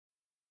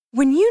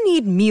When you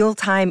need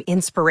mealtime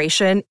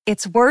inspiration,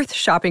 it's worth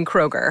shopping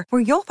Kroger,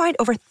 where you'll find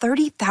over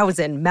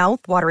 30,000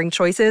 mouth-watering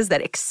choices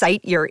that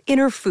excite your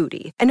inner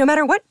foodie. And no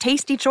matter what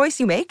tasty choice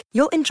you make,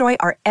 you'll enjoy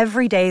our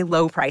everyday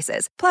low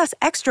prices, plus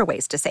extra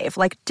ways to save,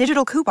 like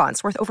digital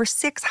coupons worth over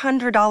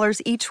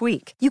 $600 each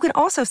week. You can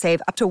also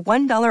save up to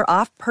 $1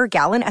 off per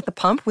gallon at the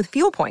pump with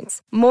fuel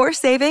points. More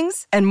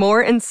savings and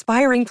more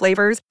inspiring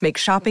flavors make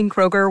shopping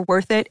Kroger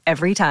worth it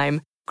every time.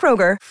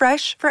 Kroger,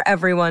 fresh for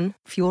everyone.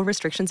 Fuel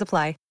restrictions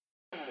apply.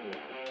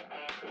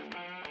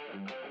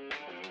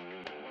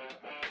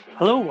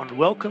 Hello and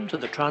welcome to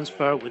the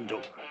Transfer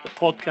Window, the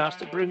podcast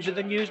that brings you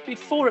the news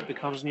before it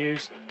becomes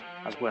news,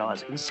 as well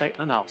as insight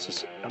and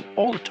analysis on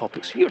all the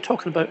topics you're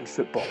talking about in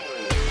football.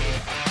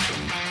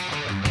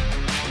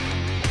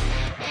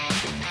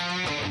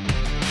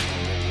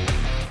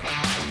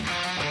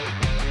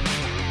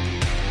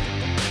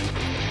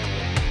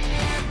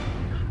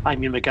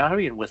 I'm Ian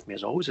McGarry, and with me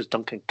as always is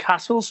Duncan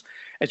Castles.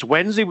 It's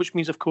Wednesday, which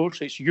means, of course,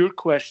 it's your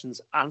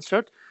questions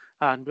answered.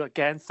 And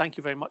again, thank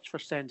you very much for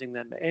sending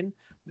them in.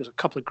 There's a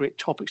couple of great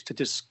topics to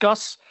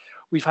discuss.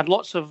 We've had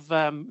lots of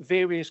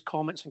various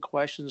comments and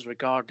questions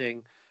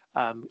regarding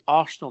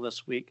Arsenal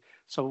this week.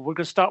 So we're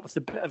going to start with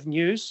a bit of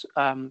news.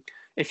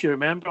 If you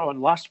remember,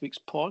 on last week's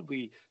pod,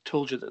 we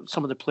told you that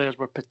some of the players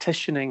were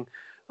petitioning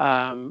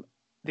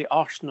the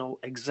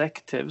Arsenal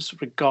executives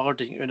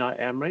regarding Unai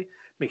Emery,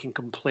 making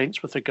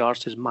complaints with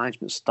regards to his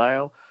management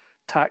style,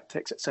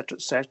 tactics, etc.,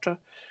 etc.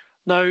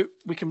 Now,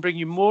 we can bring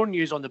you more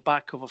news on the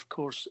back of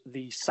course,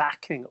 the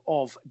sacking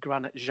of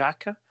Granit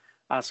Xhaka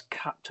as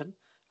captain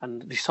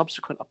and the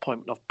subsequent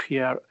appointment of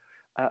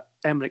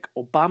Pierre-Emerick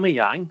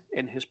Aubameyang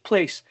in his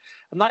place.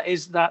 And that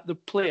is that the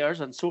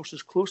players and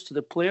sources close to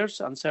the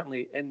players, and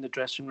certainly in the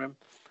dressing room,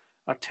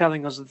 are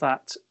telling us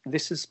that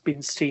this has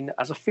been seen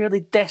as a fairly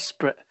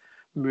desperate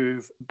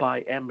move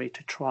by Emery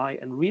to try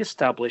and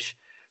re-establish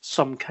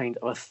some kind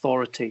of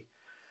authority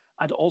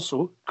and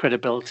also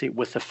credibility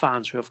with the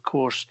fans who, of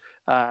course,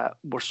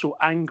 were so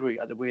angry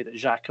at the way that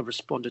Xhaka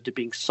responded to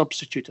being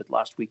substituted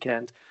last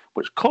weekend,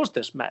 which caused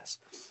this mess.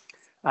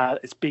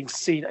 It's being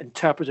seen,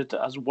 interpreted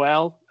as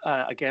well,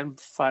 again,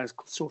 by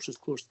sources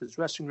close to the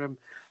dressing room,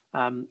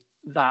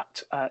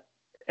 that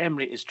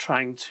Emery is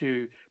trying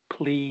to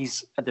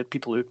please the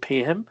people who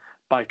pay him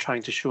by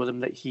trying to show them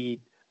that he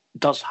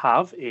does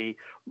have a,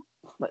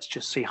 let's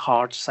just say,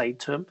 hard side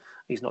to him.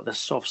 He's not this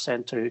soft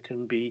centre who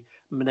can be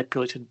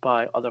manipulated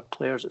by other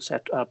players,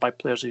 etc., by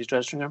players in his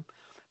dressing room.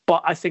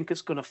 But I think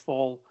it's going to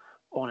fall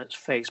on its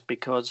face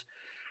because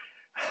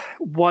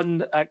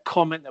one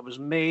comment that was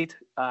made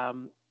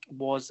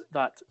was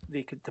that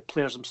the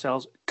players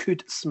themselves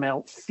could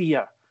smell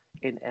fear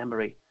in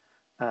Emery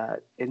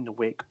in the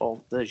wake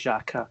of the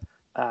Xhaka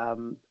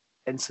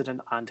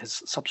incident and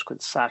his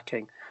subsequent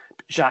sacking.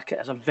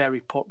 Xhaka is a very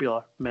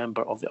popular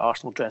member of the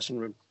Arsenal dressing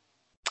room.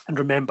 And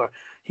remember,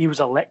 he was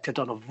elected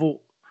on a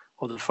vote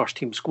of the first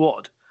team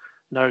squad.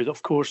 Now,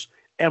 of course,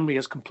 Emery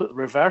has completely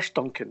reversed,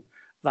 Duncan,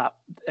 that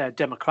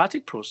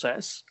democratic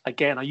process.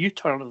 Again, a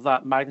U-turn of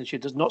that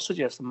magnitude does not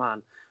suggest a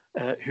man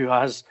who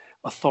has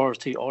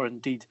authority or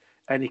indeed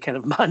any kind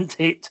of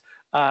mandate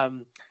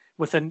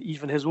within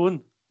even his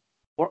own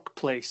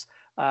workplace.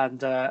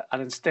 And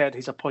instead,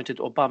 he's appointed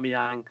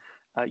Aubameyang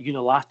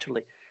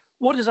unilaterally.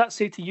 What does that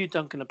say to you,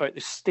 Duncan, about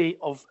the state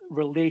of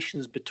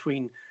relations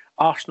between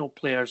Arsenal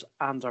players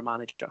and their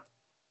manager?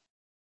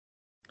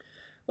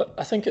 Well,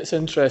 I think it's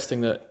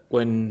interesting that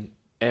when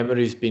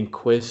Emery's been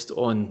quizzed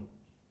on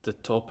the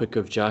topic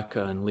of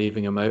Xhaka and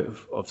leaving him out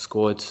of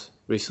squads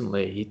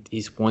recently,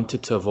 he's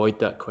wanted to avoid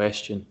that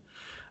question.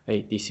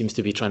 He seems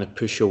to be trying to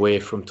push away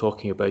from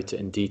talking about it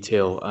in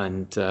detail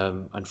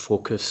and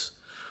focus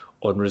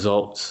on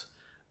results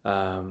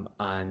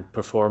and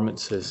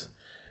performances.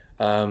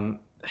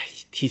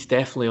 He's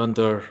definitely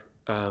under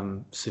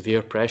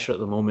severe pressure at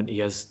the moment. He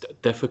has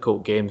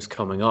difficult games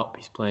coming up.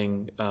 He's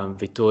playing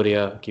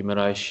Vitória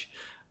Guimarães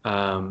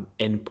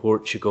in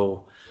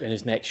Portugal in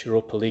his next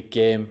Europa League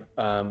game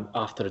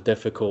after a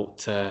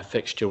difficult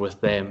fixture with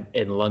them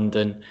in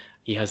London.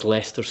 He has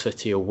Leicester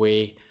City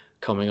away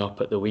coming up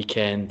at the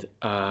weekend,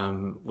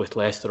 with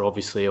Leicester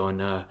obviously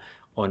on a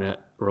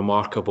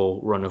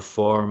remarkable run of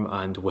form,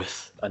 and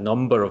with a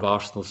number of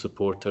Arsenal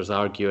supporters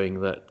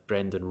arguing that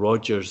Brendan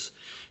Rodgers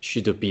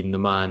should have been the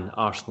man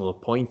Arsenal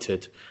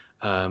appointed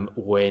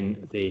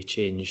when they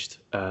changed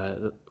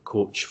the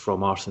coach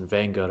from Arsene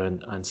Wenger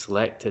and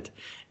selected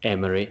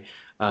Emery,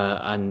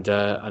 and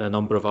a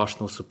number of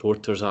Arsenal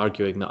supporters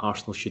arguing that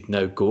Arsenal should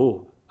now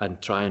go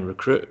and try and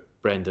recruit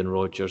Brendan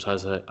Rodgers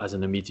as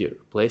an immediate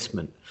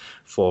replacement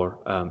for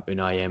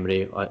Unai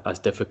Emery, as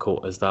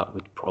difficult as that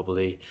would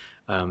probably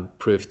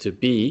prove to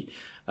be.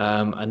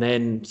 And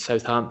then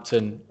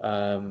Southampton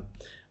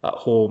at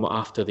home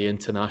after the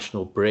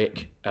international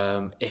break,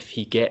 if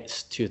he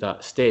gets to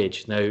that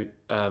stage. Now,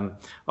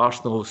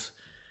 Arsenal's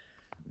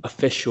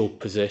official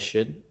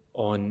position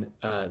on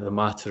the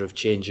matter of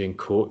changing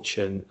coach,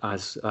 and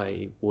as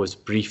I was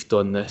briefed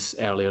on this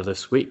earlier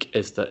this week,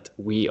 is that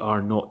we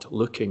are not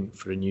looking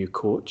for a new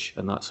coach,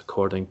 and that's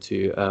according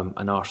to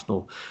an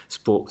Arsenal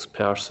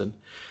spokesperson.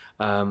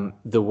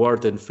 The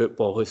word in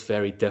football is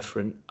very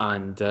different,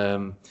 and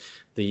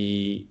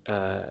the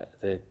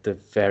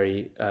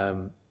very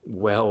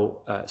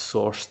well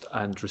sourced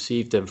and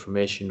received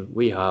information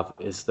we have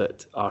is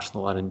that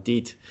Arsenal are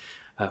indeed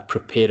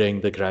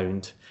preparing the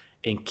ground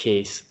in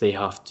case they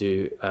have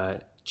to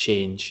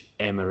change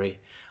Emery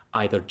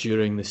either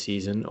during the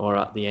season or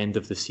at the end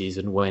of the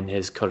season when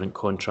his current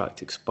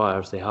contract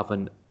expires. They have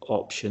an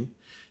option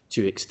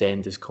to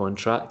extend his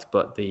contract,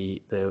 but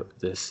the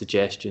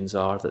suggestions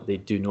are that they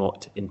do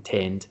not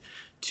intend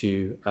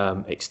to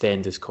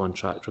extend his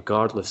contract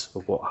regardless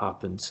of what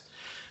happens.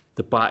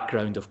 The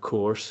background, of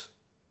course,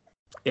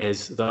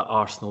 is that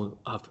Arsenal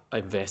have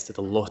invested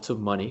a lot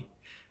of money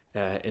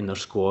in their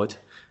squad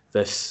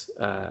this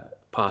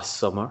past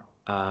summer.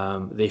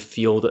 They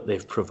feel that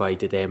they've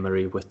provided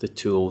Emery with the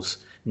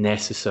tools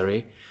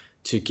necessary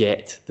to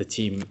get the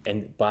team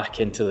back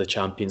into the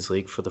Champions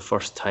League for the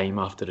first time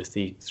after a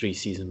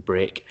three-season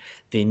break.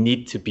 They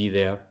need to be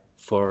there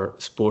for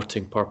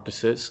sporting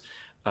purposes,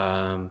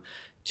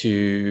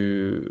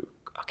 to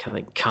kind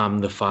of calm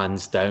the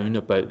fans down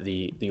about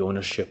the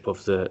ownership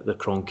of the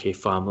Kroenke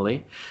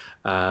family,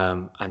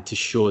 and to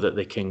show that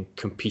they can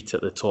compete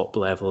at the top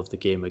level of the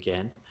game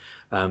again.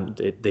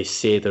 They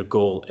say their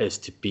goal is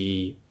to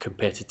be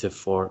competitive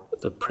for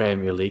the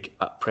Premier League.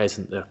 At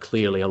present, they're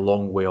clearly a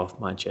long way off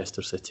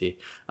Manchester City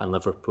and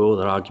Liverpool.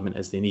 Their argument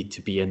is they need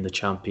to be in the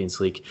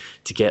Champions League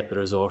to get the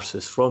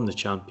resources from the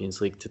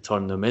Champions League to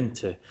turn them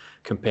into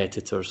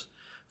competitors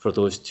for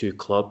those two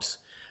clubs.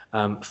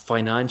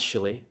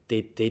 Financially,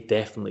 they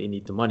definitely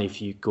need the money.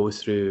 If you go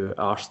through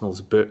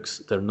Arsenal's books,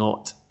 they're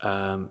not.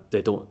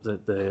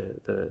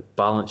 The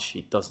balance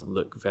sheet doesn't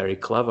look very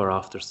clever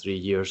after 3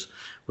 years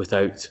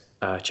without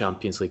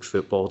Champions League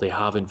football. They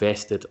have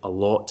invested a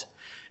lot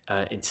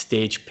in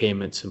stage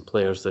payments and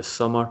players this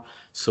summer,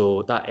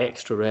 so that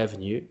extra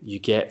revenue you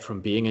get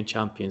from being in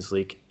Champions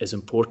League is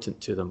important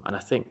to them. And I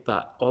think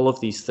that all of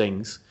these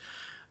things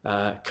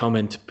come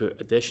in to put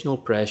additional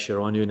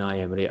pressure on Unai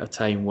Emery at a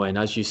time when,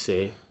 as you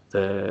say,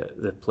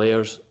 the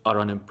players are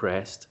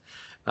unimpressed.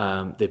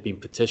 They've been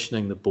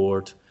petitioning the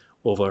board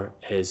over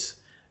his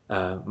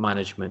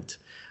management.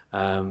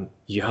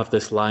 You have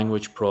this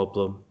language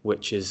problem,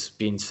 which has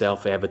been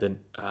self-evident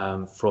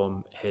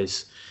from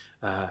his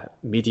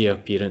media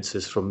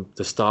appearances from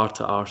the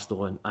start at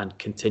Arsenal and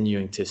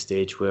continuing to a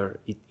stage where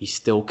he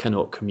still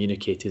cannot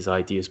communicate his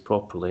ideas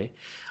properly.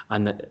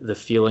 And the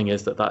feeling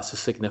is that that's a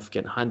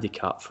significant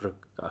handicap for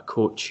a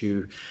coach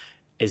who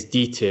is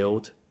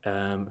detailed,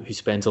 who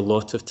spends a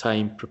lot of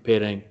time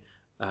preparing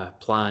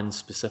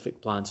specific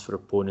plans for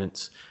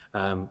opponents,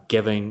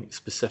 giving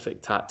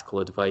specific tactical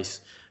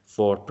advice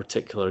for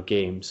particular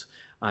games.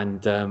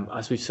 And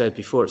as we've said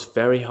before, it's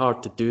very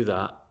hard to do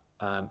that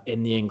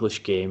in the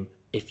English game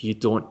if you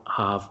don't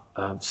have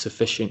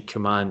sufficient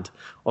command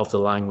of the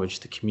language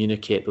to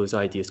communicate those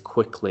ideas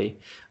quickly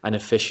and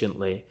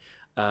efficiently,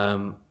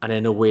 and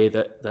in a way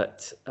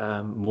that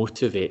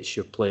motivates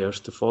your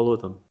players to follow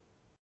them.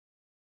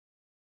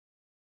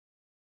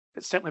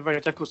 It's certainly a very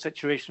difficult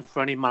situation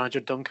for any manager,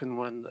 Duncan,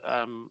 when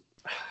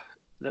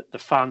the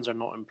fans are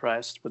not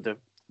impressed with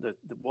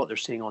what they're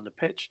seeing on the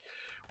pitch,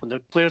 when the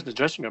players in the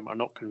dressing room are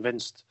not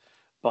convinced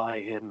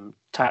by him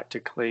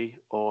tactically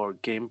or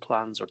game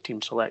plans or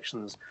team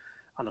selections.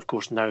 And of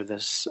course now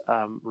this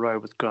row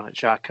with Granit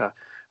Xhaka,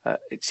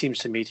 it seems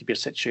to me to be a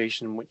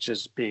situation which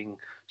is being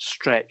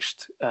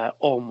stretched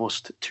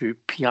almost to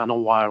piano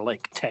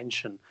wire-like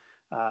tension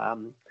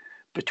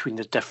between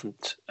the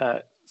different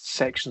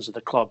sections of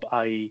the club,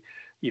 i.e.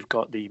 you've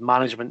got the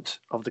management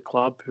of the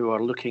club who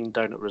are looking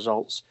down at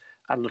results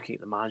and looking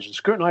at the manager and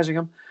scrutinising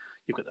him.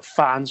 You've got the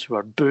fans who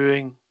are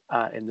booing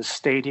in the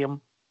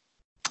stadium.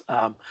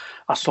 I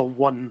saw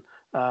one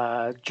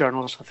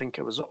journalist, I think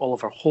it was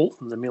Oliver Holt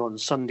from the Mail on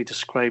Sunday,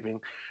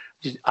 describing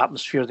the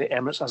atmosphere of the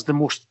Emirates as the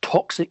most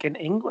toxic in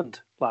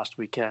England last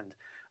weekend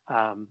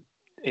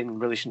in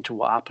relation to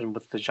what happened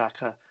with the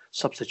Xhaka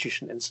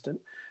substitution incident.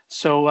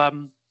 So I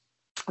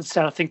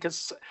think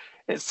it's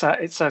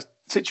a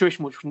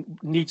situation which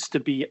needs to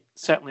be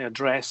certainly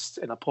addressed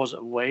in a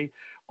positive way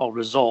or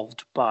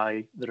resolved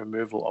by the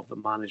removal of the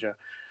manager.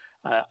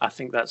 I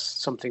think that's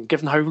something,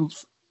 given how little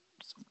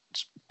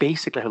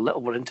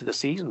we're into the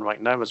season right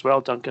now as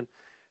well, Duncan.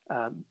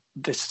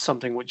 This is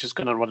something which is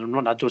going to run and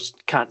run. I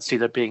just can't see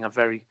there being a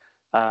very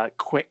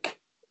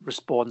quick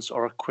response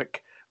or a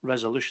quick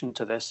resolution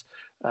to this,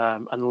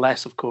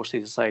 unless, of course, they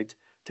decide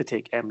to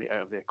take Emery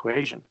out of the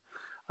equation.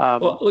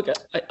 Well, look,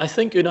 I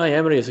think Unai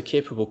Emery is a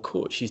capable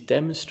coach. He's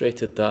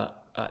demonstrated that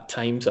at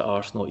times at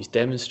Arsenal. He's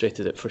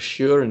demonstrated it for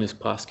sure in his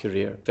past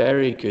career.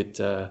 Very good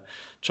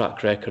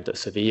track record at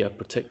Sevilla,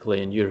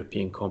 particularly in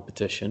European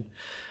competition.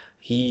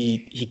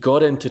 He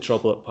got into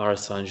trouble at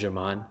Paris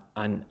Saint-Germain,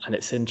 and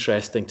it's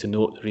interesting to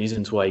note the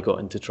reasons why he got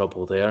into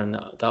trouble there, and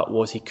that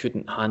was he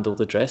couldn't handle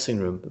the dressing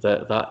room.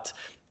 That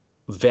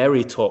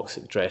very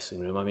toxic dressing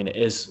room. I mean, it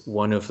is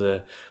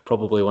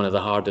probably one of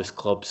the hardest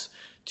clubs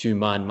to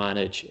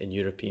manage in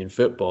European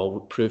football.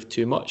 Would prove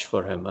too much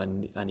for him,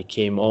 and he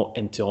came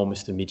into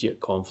almost immediate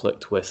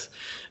conflict with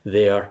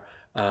their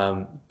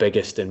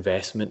biggest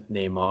investment,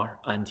 Neymar,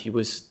 and he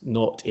was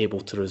not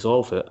able to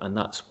resolve it, and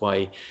that's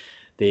why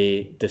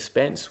they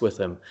dispense with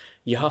him.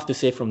 You have to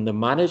say, from the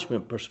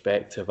management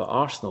perspective at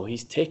Arsenal,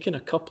 he's taken a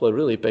couple of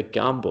really big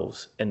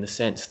gambles, in the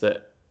sense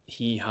that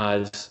he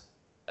has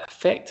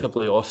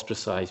effectively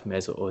ostracised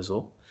Mesut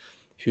Ozil,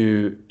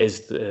 who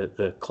is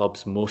the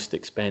club's most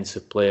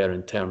expensive player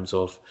in terms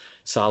of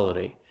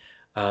salary,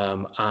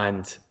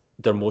 and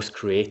their most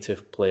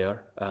creative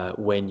player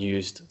when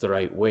used the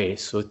right way.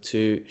 So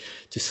to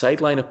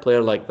sideline a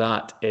player like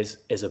that is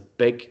a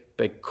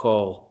big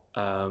call,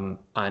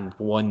 and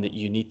one that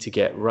you need to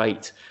get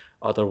right.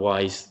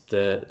 Otherwise,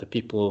 the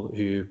people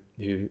who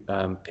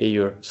pay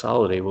your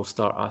salary will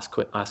start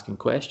asking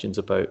questions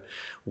about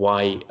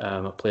why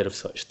a player of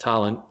such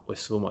talent, with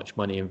so much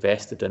money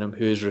invested in him,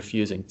 who is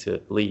refusing to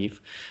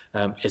leave,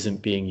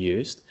 isn't being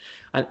used.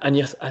 And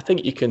yes, I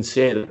think you can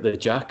say that the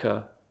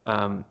Xhaka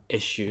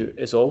issue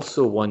is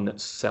also one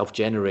that's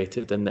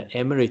self-generated, and that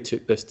Emery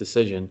took this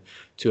decision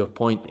to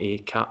appoint a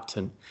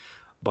captain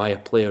by a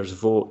player's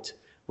vote,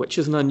 which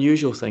is an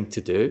unusual thing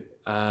to do.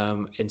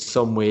 In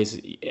some ways,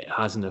 it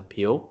has an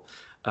appeal.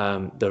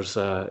 There is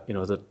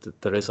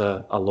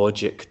a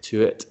logic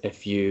to it.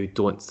 If you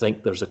don't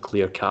think there's a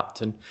clear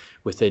captain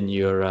within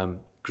your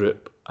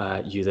group,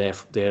 you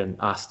then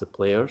ask the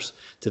players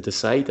to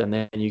decide, and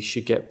then you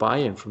should get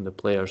buy-in from the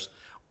players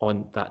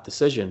on that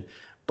decision.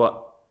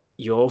 But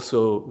you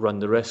also run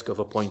the risk of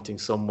appointing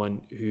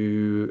someone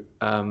who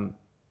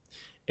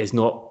is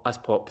not as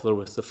popular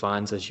with the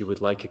fans as you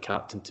would like a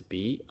captain to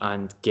be,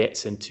 and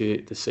gets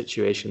into the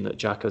situation that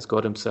Xhaka's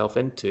got himself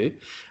into,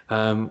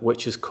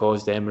 which has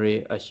caused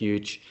Emery a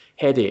huge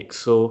headache.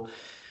 So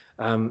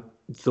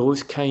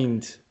those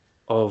kind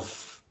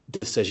of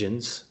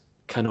decisions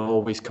can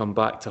always come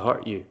back to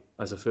hurt you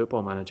as a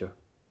football manager.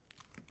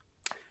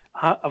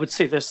 I would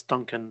say this,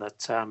 Duncan,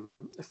 that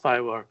if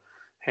I were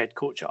head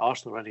coach at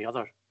Arsenal or any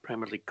other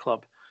Premier League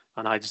club,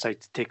 and I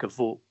decided to take a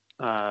vote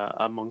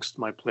amongst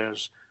my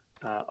players,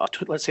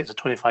 let's say it's a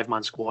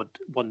 25-man squad,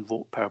 one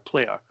vote per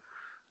player,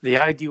 the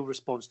ideal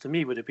response to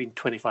me would have been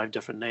 25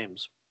 different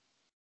names.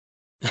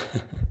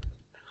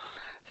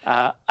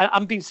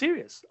 I'm being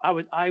serious. I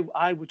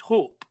would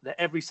hope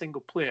that every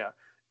single player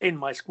in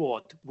my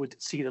squad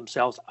would see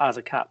themselves as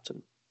a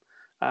captain.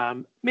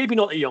 Maybe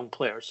not the young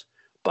players,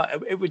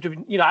 but it would have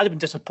been, I'd have been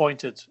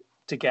disappointed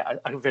to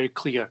get a very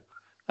clear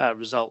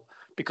result,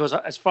 because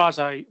as far as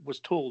I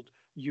was told,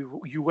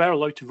 you were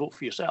allowed to vote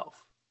for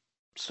yourself.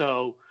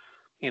 So,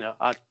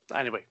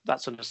 anyway,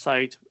 that's an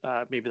aside.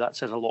 Maybe that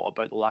says a lot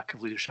about the lack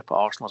of leadership at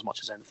Arsenal as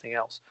much as anything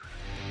else.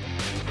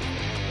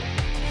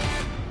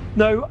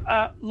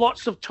 Now,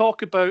 lots of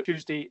talk about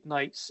Tuesday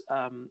night's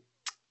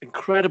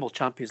incredible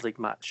Champions League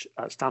match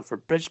at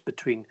Stamford Bridge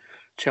between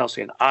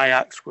Chelsea and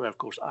Ajax, where, of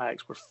course,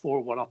 Ajax were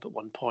 4-1 up at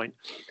one point.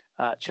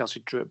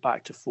 Chelsea drew it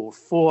back to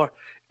 4-4.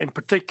 In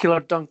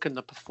particular, Duncan,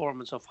 the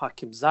performance of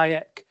Hakim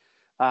Ziyech,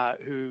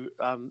 who,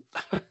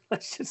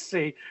 let's just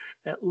say,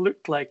 it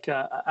looked like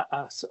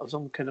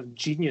some kind of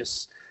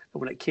genius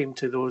when it came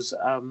to those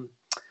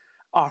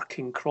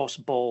arcing cross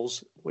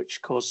balls,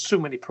 which caused so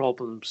many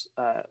problems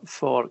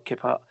for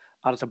Kepa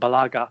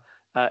Arrizabalaga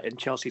in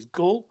Chelsea's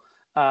goal.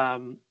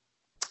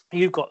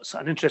 You've got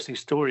an interesting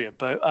story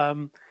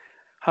about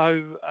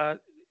how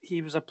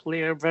he was a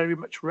player very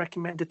much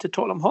recommended to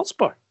Tottenham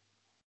Hotspur.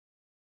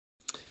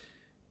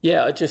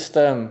 Yeah, I just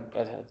had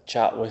a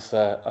chat with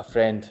a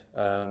friend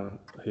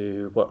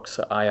who works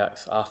at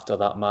Ajax after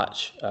that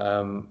match.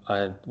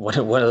 And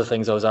one of the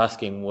things I was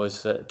asking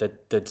was, did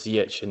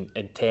Ziyech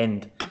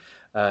intend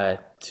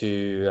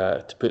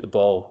to put the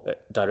ball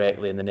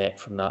directly in the net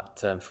from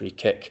that free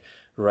kick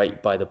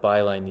right by the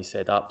byline? He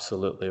said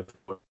absolutely, of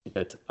course he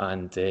did,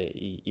 and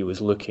he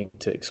was looking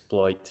to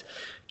exploit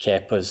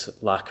Kepa's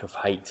lack of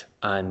height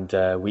and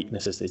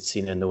weaknesses they'd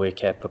seen in the way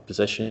Kepa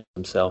positioned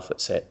himself at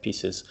set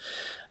pieces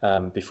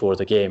before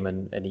the game,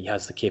 and he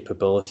has the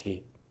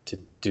capability to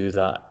do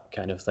that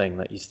kind of thing,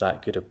 that he's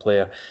that good a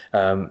player.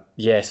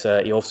 Yes,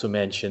 he also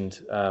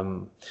mentioned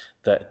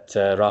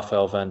that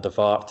Rafael van der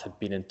Vaart had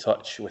been in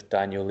touch with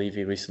Daniel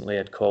Levy recently,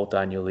 had called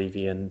Daniel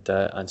Levy and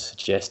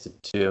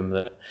suggested to him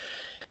that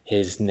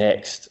his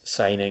next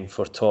signing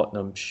for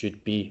Tottenham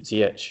should be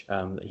Ziyech,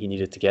 that he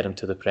needed to get him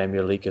to the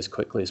Premier League as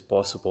quickly as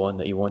possible, and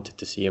that he wanted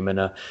to see him in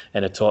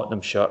a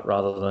Tottenham shirt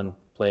rather than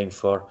playing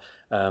for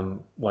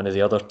one of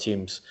the other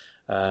teams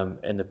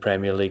in the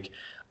Premier League.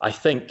 I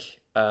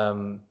think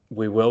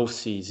we will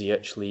see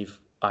Ziyech leave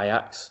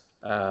Ajax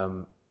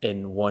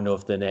in one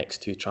of the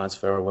next two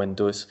transfer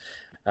windows.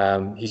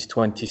 He's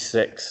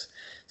 26,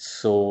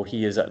 so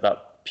he is at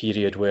that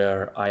period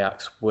where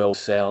Ajax will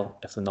sell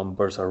if the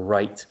numbers are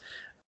right.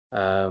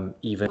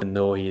 Even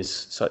though he is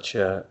such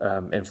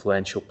a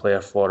influential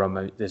player for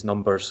him, his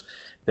numbers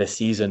this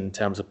season in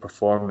terms of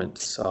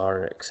performance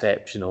are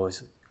exceptional.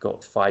 He's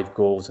got 5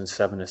 goals and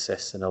 7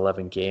 assists in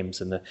 11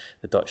 games in the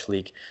Dutch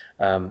league,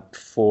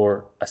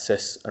 4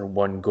 assists and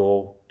 1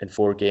 goal in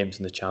 4 games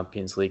in the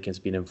Champions League, and has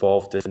been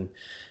involved in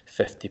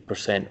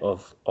 50%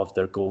 of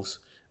their goals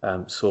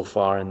so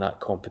far in that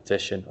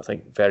competition. I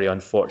think very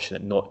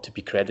unfortunate not to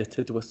be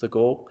credited with the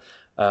goal,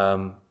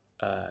 and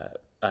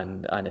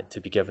it to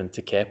be given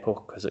to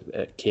Kepa because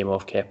it came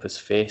off Kepa's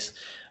face.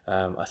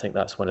 I think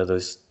that's one of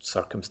those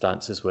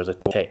circumstances where the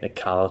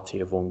technicality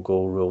of own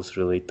goal rules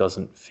really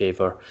doesn't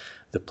favour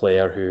the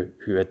player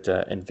who had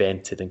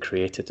invented and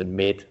created and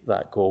made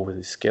that goal with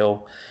his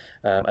skill.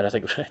 And I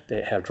think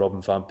I heard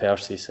Robin van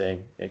Persie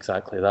saying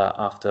exactly that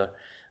after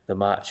the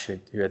match,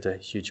 who had a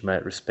huge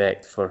amount of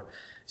respect for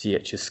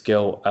Ziyech's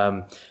skill.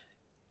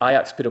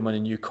 Ajax put him on a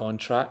new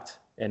contract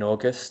in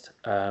August.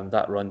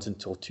 That runs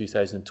until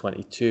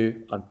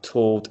 2022. I'm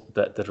told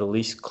that the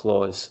release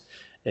clause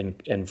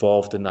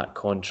involved in that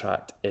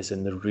contract is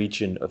in the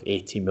region of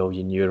 80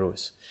 million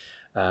euros.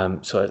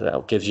 So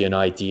that gives you an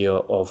idea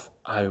of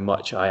how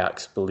much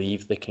Ajax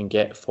believe they can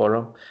get for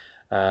him.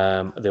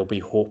 They'll be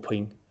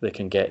hoping they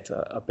can get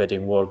a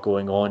bidding war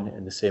going on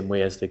in the same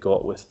way as they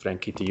got with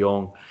Frenkie de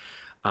Jong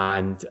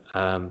and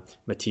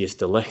Matthias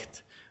de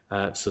Ligt.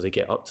 So they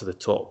get up to the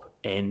top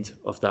end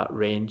of that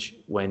range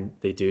when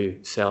they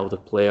do sell the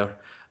player.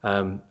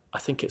 I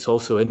think it's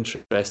also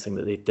interesting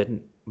that they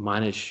didn't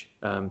manage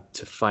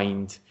to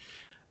find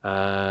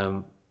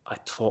a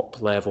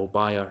top level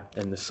buyer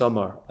in the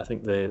summer. I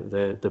think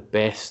the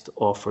best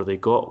offer they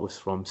got was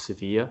from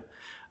Sevilla,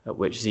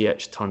 which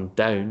Ziyech turned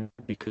down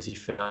because he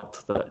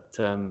felt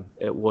that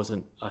it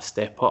wasn't a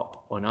step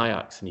up on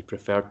Ajax, and he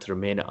preferred to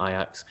remain at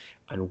Ajax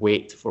and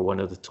wait for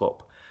one of the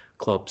top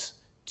clubs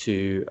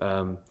to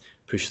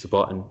push the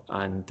button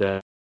and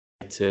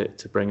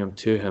to bring him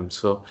to him.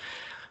 So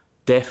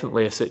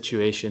definitely a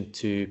situation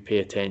to pay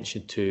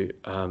attention to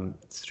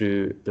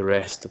through the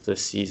rest of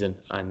this season,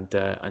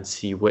 and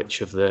see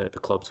which of the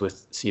clubs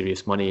with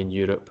serious money in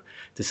Europe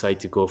decide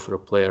to go for a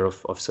player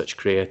of such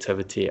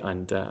creativity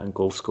and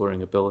goal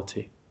scoring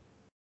ability.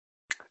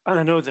 And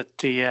I know that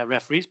the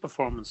referee's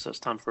performance at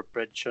Stamford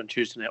Bridge on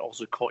Tuesday night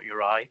also caught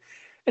your eye.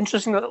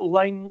 Interesting that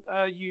line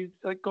you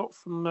got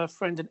from a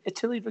friend in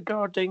Italy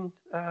regarding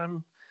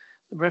the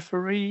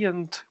referee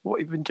and what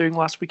he'd been doing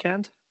last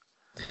weekend.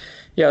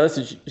 Yeah, this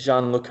is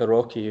Gianluca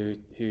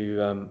Rocchi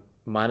who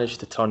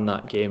managed to turn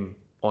that game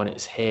on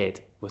its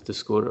head with the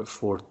score of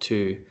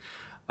 4-2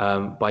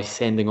 by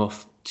sending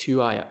off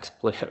 2 Ajax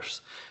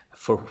players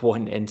for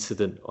one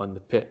incident on the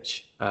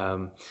pitch.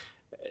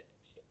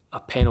 A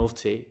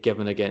penalty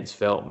given against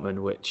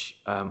Veltman, which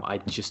I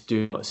just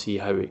do not see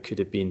how it could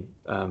have been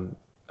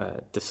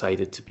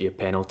decided to be a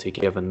penalty,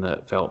 given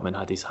that Veltman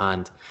had his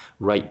hand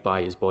right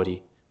by his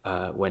body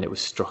when it was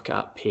struck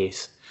at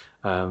pace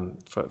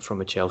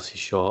from a Chelsea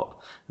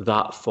shot.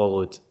 That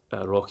followed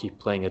Rocchi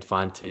playing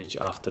advantage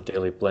after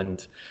Daley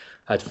Blind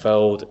had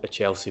fouled a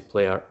Chelsea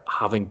player,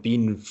 having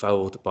been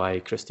fouled by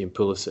Christian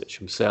Pulisic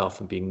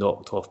himself and being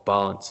knocked off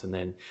balance and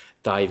then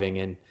diving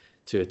in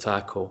to a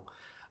tackle.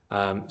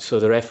 So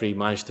the referee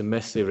managed to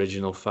miss the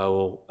original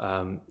foul,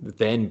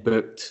 then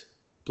booked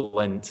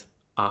Blind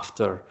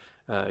after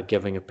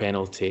giving a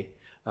penalty,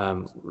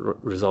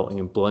 resulting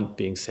in Blunt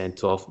being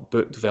sent off,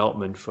 booked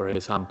Veltman for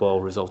his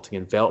handball, resulting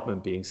in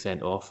Veltman being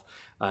sent off,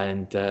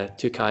 and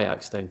took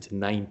Ajax down to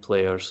 9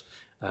 players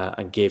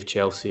and gave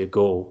Chelsea a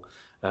goal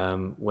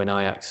when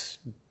Ajax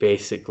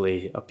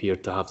basically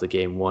appeared to have the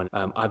game won.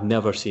 I've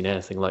never seen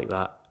anything like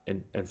that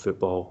in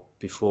football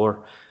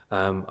before.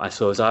 So I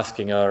was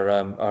asking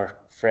our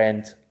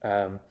friend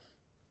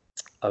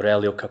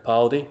Aurelio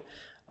Capaldi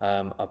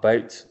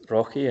about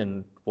Rocchi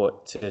and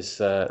what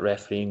his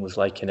refereeing was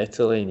like in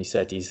Italy, and he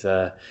said he's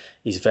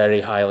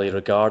very highly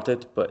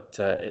regarded, but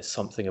it's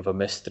something of a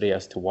mystery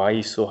as to why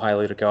he's so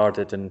highly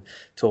regarded, and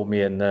told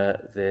me in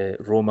the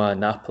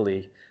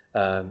Roma-Napoli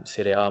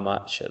Serie A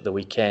match at the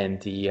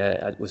weekend, he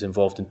was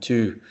involved in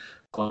 2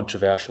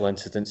 controversial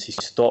incidents. He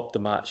stopped the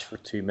match for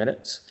 2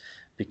 minutes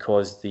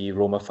because the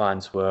Roma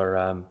fans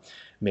were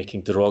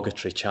making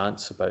derogatory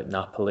chants about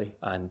Napoli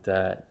and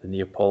the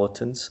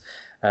Neapolitans,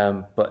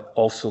 but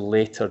also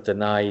later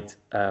denied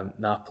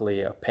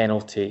Napoli a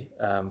penalty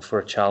for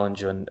a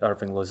challenge on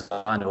Irving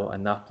Lozano,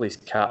 and Napoli's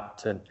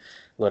captain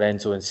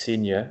Lorenzo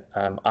Insigne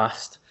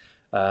asked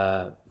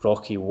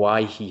Rocchi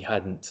why he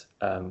hadn't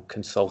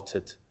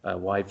consulted,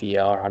 why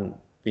VAR hadn't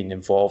been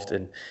involved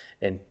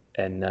in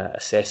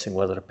assessing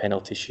whether a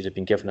penalty should have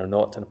been given or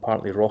not. And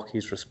apparently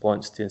Rocchi's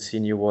response to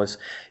Insigne was,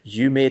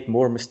 "You made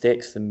more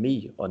mistakes than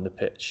me on the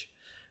pitch,"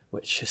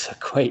 which is a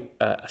quite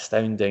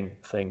astounding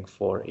thing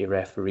for a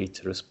referee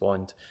to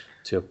respond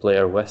to a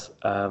player with.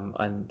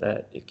 And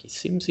it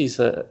seems he's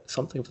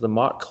something of the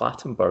Mark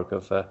Clattenburg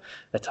of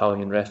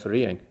Italian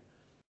refereeing.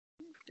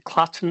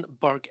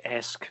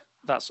 Clattenburg-esque.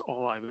 That's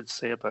all I would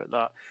say about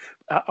that.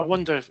 I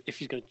wonder if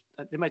he's going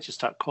to. They might just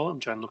start calling him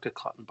Gianluca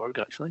Clattenburg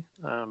actually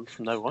from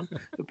now on.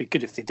 It would be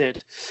good if they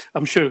did.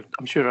 I'm sure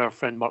our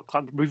friend Mark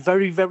Clattenburg would be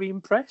very, very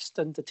impressed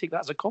and to take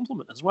that as a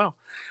compliment as well.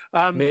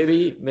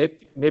 Maybe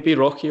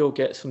Rocky will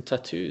get some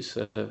tattoos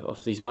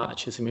of these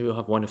matches, and maybe we'll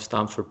have one of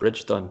Stamford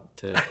Bridge done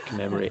to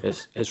commemorate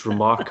his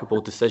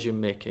remarkable decision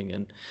making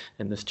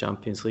in this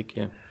Champions League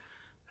game.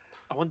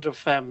 I wonder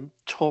if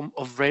Tom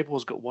of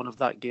Rebels got one of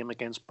that game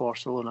against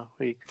Barcelona,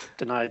 where he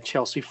denied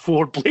Chelsea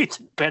 4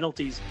 blatant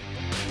penalties.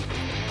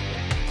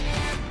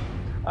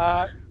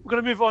 We're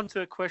going to move on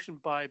to a question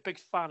by a big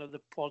fan of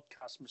the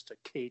podcast, Mr.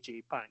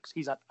 KJ Banks.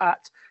 He's at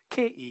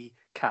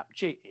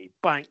KE_JA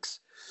Banks.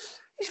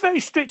 He's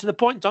very straight to the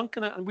point,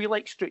 Duncan, and we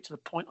like straight to the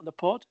point on the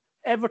pod.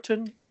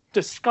 Everton,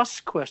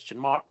 discuss ?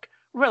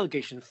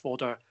 Relegation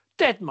fodder,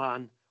 dead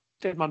man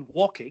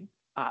walking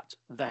at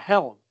the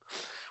helm.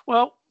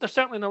 Well, they're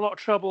certainly in a lot of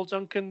trouble,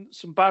 Duncan.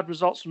 Some bad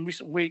results from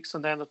recent weeks,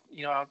 and then a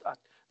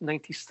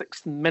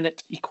 96th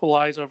minute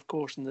equaliser, of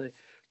course, in the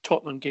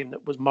Tottenham game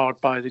that was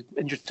marred by the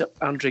injured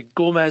Andre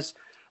Gomez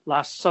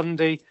last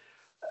Sunday.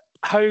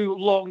 How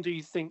long do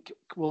you think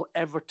will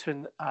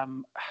Everton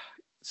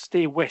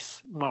stay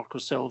with Marco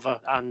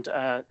Silva and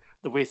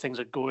the way things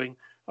are going,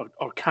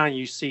 or can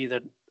you see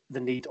the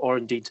need, or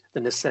indeed the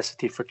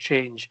necessity for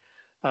change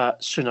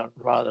sooner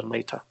rather than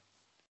later?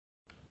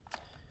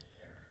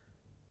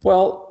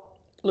 Well,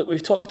 look,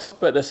 we've talked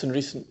about this in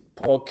recent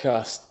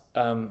podcasts.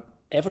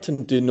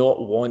 Everton do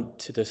not want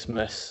to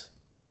dismiss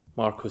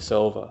Marco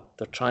Silva.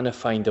 They're trying to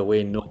find a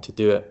way not to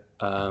do it.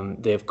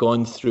 They've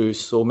gone through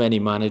so many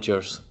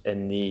managers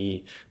in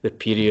the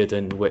period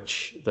in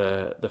which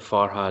the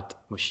Farhad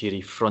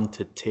Moshiri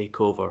fronted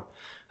takeover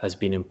has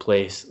been in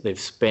place. They've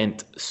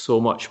spent so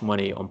much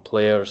money on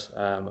players.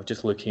 I'm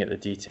just looking at the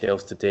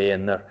details today,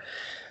 and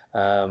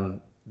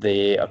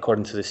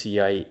according to the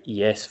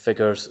CIES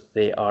figures,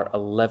 they are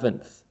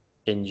 11th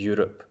in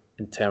Europe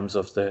in terms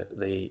of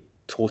the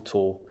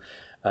total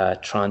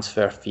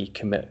transfer fee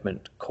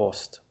commitment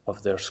cost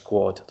of their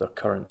squad, their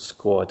current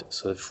squad.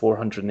 So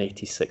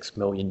 486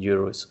 million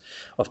euros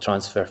of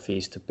transfer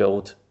fees to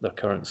build their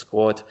current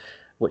squad,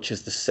 which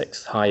is the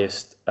 6th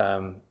highest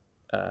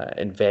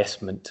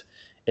investment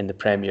in the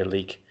Premier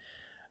League,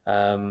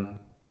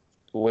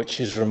 which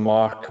is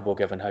remarkable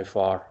given how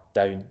far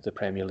down the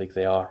Premier League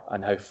they are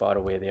and how far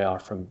away they are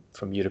from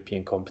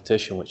European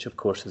competition, which of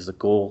course is the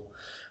goal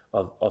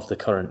of the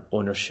current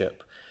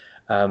ownership.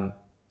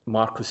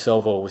 Marco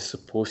Silva was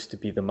supposed to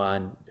be the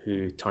man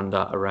who turned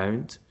that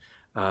around.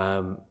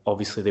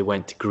 Obviously they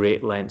went to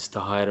great lengths to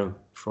hire him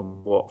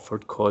from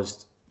Watford,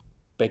 caused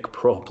big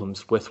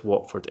problems with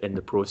Watford in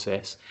the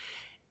process,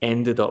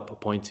 ended up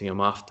appointing him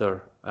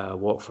after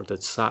Watford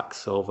had sacked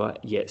Silva,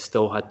 yet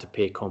still had to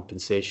pay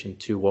compensation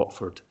to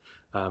Watford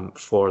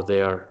for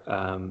their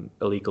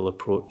illegal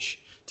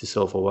approach to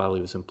Silva while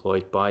he was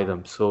employed by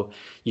them. So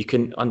you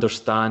can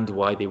understand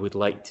why they would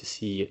like to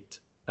see it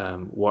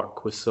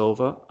work with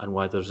Silva and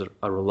why there's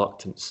a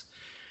reluctance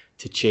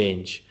to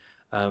change.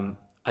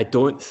 I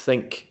don't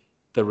think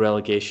the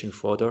relegation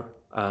fodder.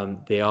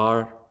 They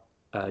are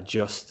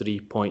just 3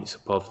 points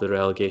above the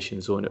relegation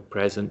zone at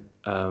present,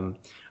 and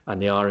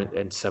they are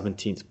in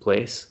 17th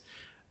place.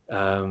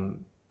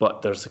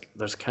 But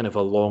there's kind of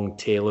a long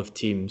tail of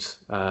teams.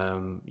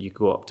 You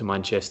go up to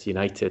Manchester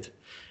United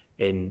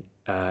in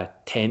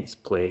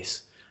 10th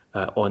place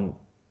on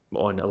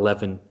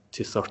 11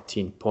 to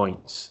 13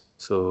 points.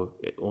 So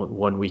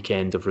one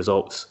weekend of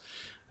results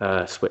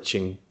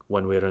switching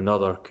one way or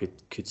another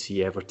could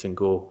see Everton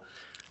go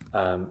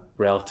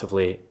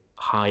relatively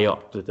high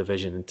up the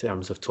division in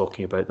terms of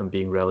talking about them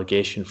being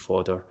relegation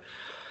fodder.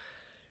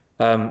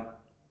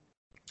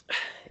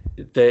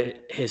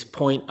 His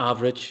point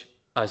average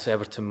as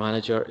Everton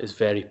manager is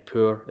very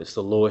poor. It's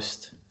the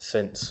lowest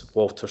since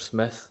Walter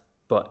Smith.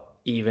 But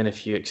even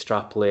if you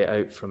extrapolate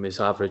out from his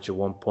average of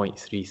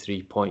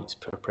 1.33 points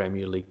per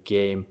Premier League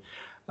game,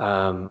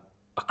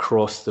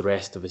 across the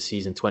rest of the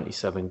season,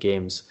 27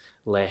 games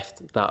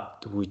left,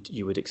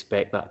 you would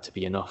expect that to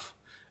be enough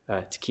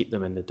to keep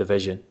them in the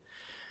division.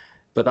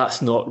 But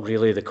that's not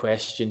really the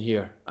question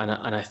here. And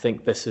I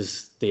think this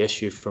is the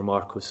issue for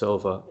Marco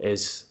Silva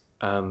is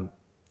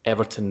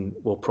Everton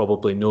will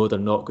probably know they're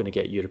not going to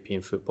get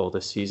European football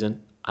this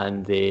season,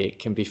 and they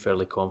can be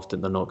fairly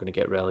confident they're not going to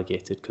get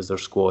relegated because their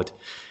squad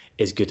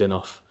is good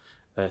enough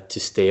to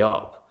stay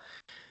up.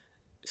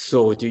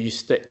 So do you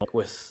stick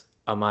with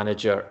a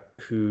manager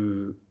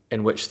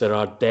in which there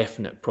are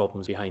definite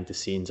problems behind the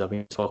scenes? I've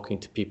been talking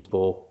to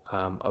people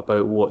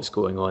about what's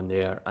going on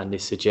there, and they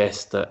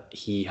suggest that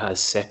he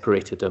has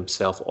separated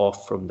himself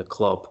off from the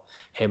club,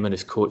 him and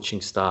his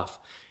coaching staff,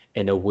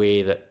 in a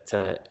way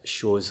that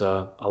shows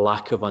a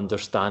lack of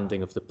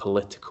understanding of the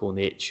political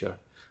nature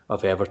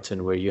of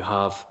Everton, where you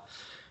have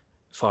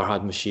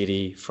Farhad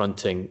Moshiri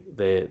fronting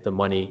the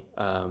money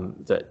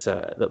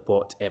that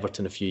bought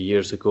Everton a few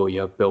years ago.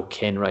 You have Bill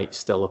Kenwright,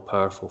 still a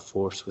powerful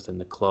force within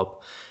the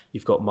club.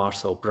 You've got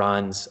Marcel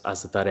Brands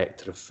as the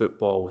director of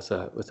football with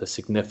a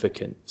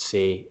significant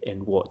say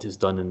in what is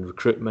done in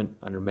recruitment.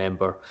 And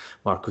remember,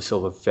 Marco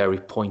Silva very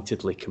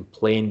pointedly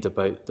complained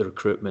about the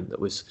recruitment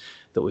that was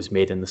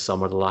made in the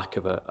summer, the lack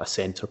of a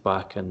centre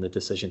back and the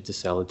decision to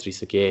sell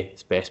Idrissa Gueye,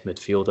 his best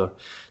midfielder,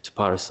 to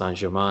Paris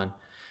Saint-Germain.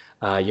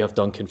 You have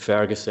Duncan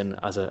Ferguson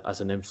as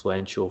an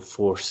influential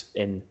force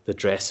in the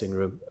dressing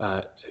room,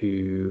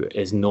 who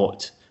is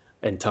not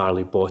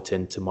entirely bought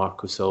into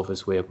Marco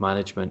Silva's way of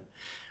management.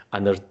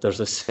 And there's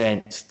a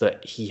sense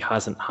that he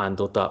hasn't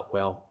handled that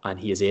well, and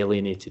he has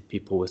alienated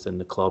people within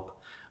the club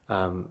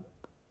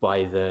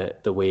by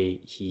the way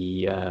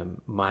he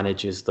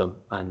manages them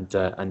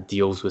and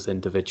deals with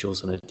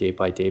individuals on a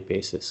day-by-day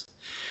basis.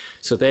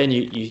 So then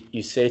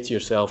you say to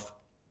yourself,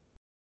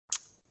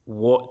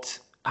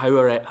 how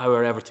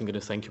are Everton going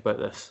to think about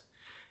this?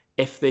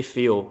 If they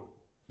feel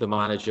the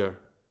manager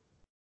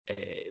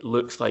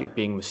looks like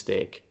being a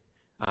mistake,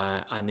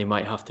 and they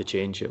might have to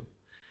change him.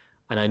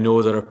 And I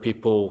know there are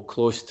people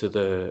close to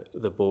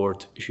the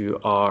board who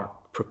are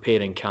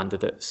preparing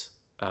candidates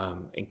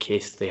in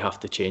case they have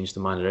to change the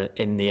manager,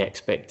 in the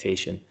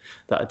expectation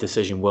that a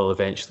decision will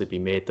eventually be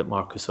made that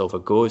Marco Silva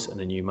goes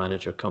and a new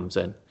manager comes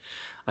in.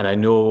 And I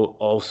know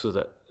also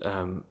that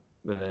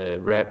the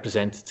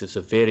representatives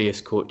of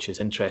various coaches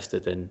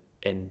interested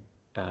in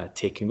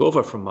taking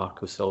over from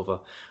Marco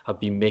Silva have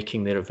been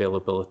making their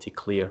availability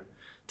clear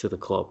to the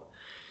club.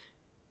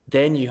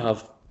 Then you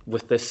have,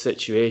 with this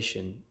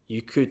situation,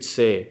 you could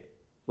say,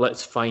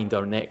 let's find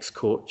our next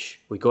coach.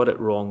 We got it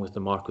wrong with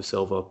the Marco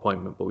Silva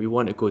appointment, but we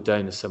want to go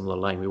down a similar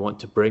line. We want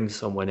to bring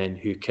someone in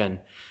who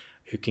can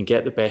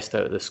get the best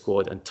out of the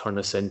squad and turn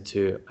us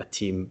into a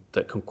team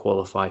that can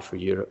qualify for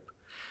Europe.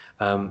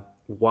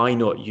 Why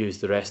not use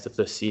the rest of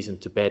this season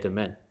to bed him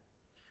in?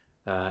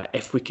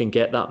 If we can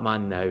get that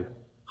man now,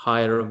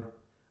 hire him,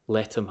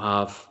 let him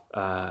have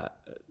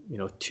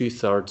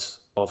 2/3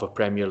 of a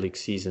Premier League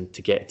season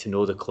to get to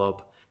know the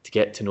club, to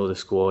get to know the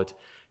squad,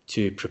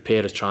 to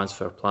prepare a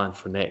transfer plan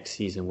for next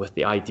season, with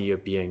the idea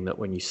being that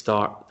when you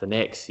start the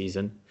next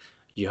season,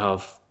 you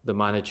have the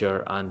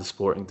manager and the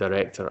sporting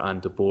director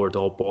and the board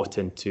all bought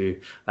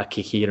into a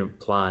coherent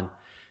plan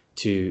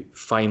to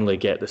finally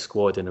get the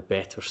squad in a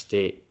better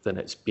state than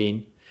it's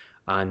been,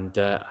 and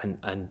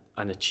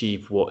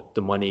achieve what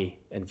the money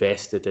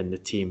invested in the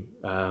team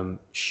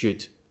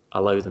should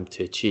allow them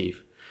to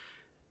achieve.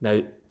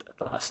 Now,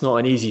 that's not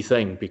an easy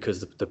thing,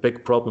 because the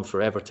big problem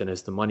for Everton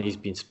is the money's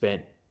been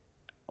spent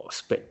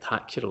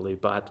spectacularly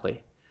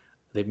badly.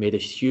 They've made a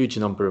huge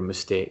number of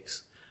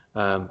mistakes.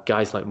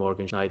 Guys like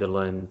Morgan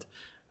Schneiderlin,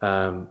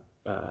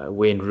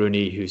 Wayne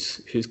Rooney,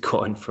 who's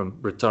gone from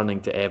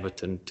returning to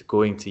Everton to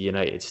going to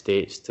United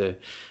States to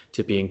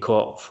being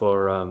caught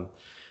for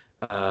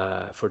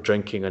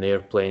drinking on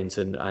airplanes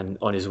and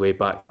on his way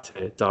back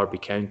to Derby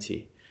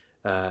County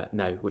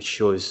now, which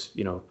shows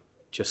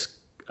just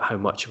how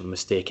much of a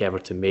mistake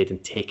Everton made in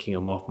taking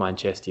him off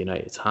Manchester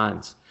United's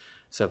hands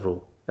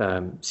several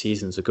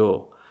seasons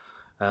ago.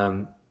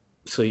 And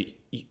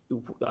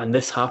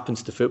this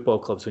happens to football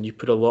clubs. When you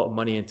put a lot of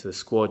money into the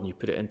squad and you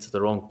put it into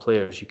the wrong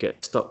players, you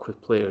get stuck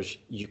with players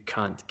you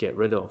can't get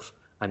rid of.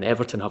 And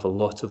Everton have a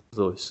lot of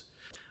those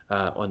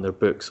on their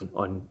books,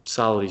 on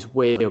salaries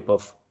way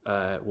above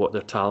what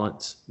their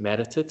talents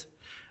merited,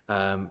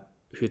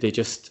 who they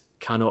just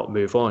cannot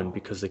move on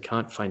because they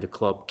can't find a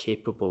club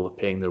capable of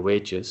paying their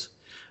wages,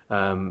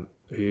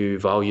 who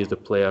value the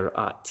player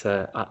at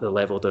the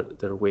level that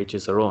their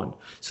wages are on.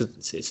 So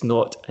it's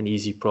not an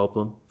easy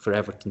problem for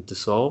Everton to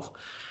solve.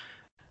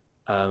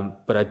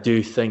 But I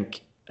do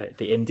think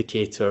the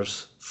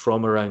indicators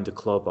from around the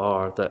club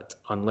are that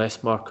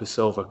unless Marco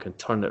Silva can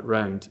turn it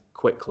round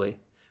quickly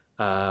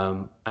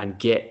and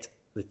get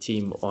the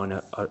team on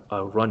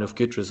a run of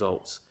good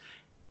results,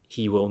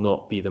 he will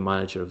not be the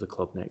manager of the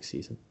club next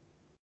season.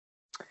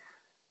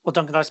 Well,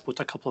 Duncan, I spoke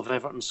to a couple of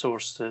Everton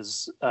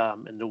sources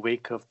in the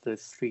wake of the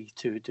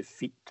 3-2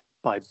 defeat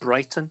by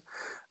Brighton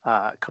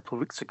a couple of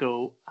weeks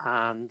ago,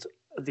 and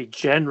the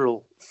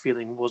general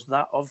feeling was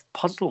that of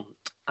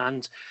puzzlement.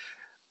 And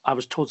I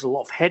was told there's a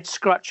lot of head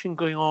scratching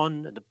going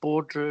on in the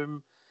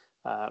boardroom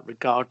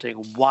regarding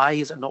why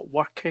is it not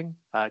working.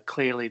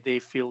 Clearly, they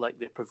feel like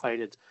they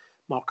provided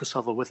Marco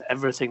Silva with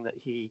everything that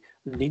he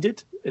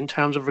needed in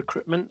terms of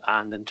recruitment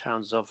and in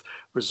terms of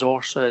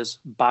resources,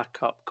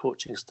 backup,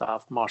 coaching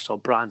staff, Marcel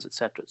Brands,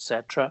 etc.,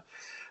 etc.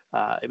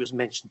 It was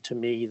mentioned to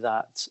me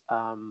that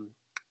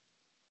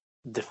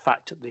the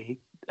fact that they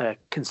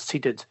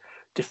conceded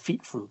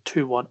defeat from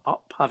 2-1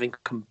 up, having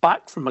come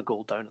back from a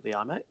goal down at the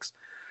Amex,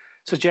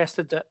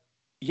 suggested that,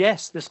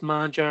 yes, this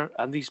manager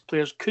and these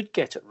players could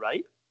get it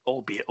right,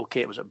 albeit,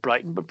 okay, it was at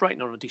Brighton, but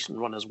Brighton are on a decent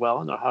run as well,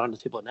 and they're higher on the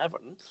table than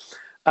Everton.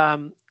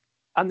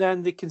 And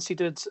then they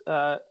conceded,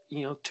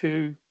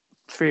 2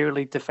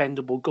 fairly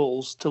defendable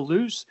goals to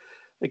lose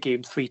the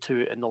game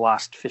 3-2 in the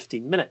last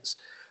 15 minutes.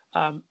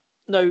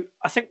 Now,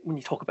 I think when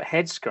you talk about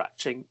head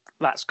scratching,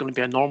 that's going to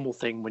be a normal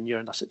thing when you're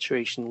in a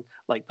situation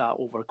like that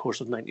over a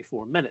course of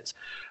 94 minutes.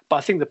 But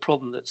I think the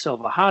problem that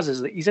Silva has is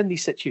that he's in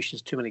these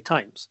situations too many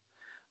times.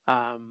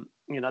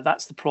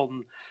 That's the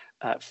problem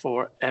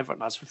for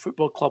Everton as a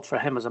football club, for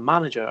him as a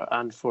manager,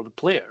 and for the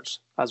players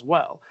as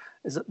well,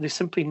 is that they're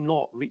simply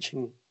not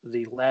reaching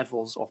the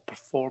levels of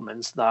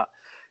performance that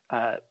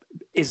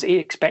is A,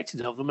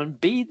 expected of them, and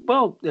B,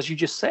 well, as you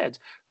just said,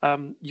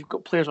 you've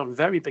got players on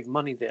very big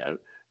money there,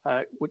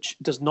 which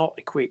does not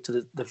equate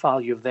to the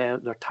value of their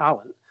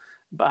talent.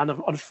 But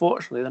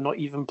unfortunately, they're not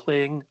even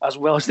playing as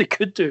well as they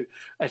could do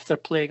if they're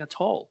playing at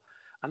all.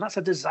 And that's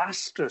a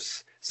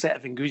disastrous set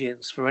of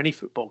ingredients for any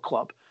football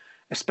club,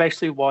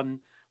 especially one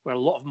where a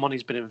lot of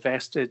money's been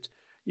invested.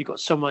 You've got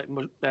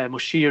someone like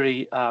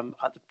Moshiri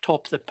at the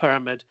top of the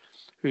pyramid,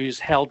 who's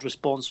held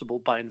responsible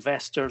by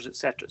investors,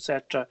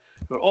 etc.,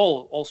 who are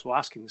all also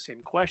asking the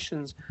same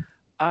questions.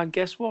 And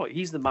guess what?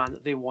 He's the man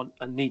that they want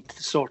and need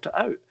to sort it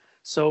out.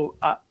 So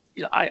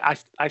I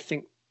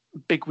think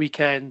big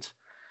weekend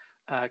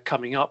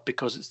coming up,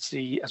 because it's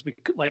the, as we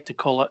like to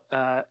call it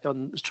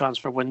on this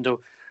transfer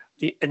window,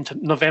 the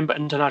November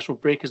international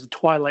break is the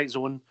twilight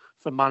zone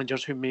for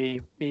managers who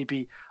may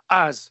be,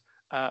 as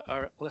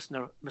our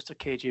listener, Mr.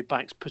 KJ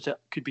Banks, put it,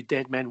 could be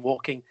dead men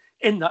walking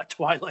in that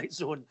twilight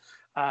zone.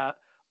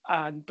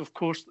 And of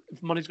course,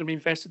 if money's going to be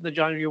invested in the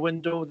January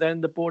window,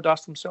 then the board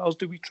asks themselves,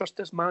 do we trust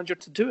this manager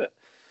to do it?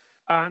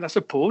 And I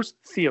suppose,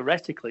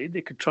 theoretically,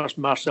 they could trust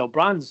Marcel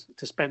Brands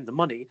to spend the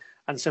money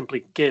and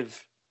simply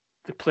give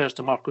the players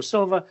to Marco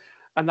Silva.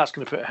 And that's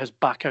going to put his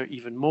back out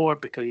even more,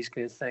 because he's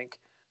going to think,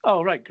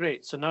 oh, right,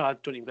 great. So now I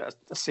don't even get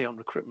a say on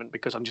recruitment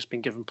because I'm just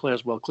being given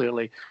players. Well,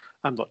 clearly,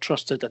 I'm not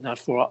trusted, and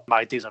therefore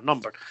my days are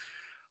numbered.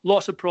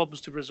 Lots of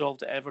problems to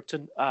resolve at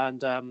Everton.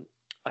 And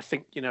I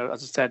think,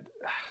 as I said,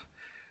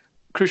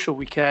 crucial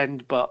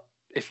weekend. But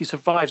if he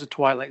survives the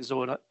twilight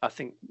zone, I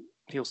think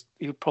he'll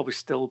probably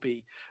still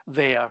be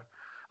there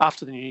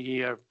after the new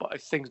year. But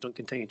if things don't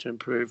continue to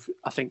improve,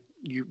 I think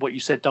what you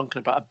said, Duncan,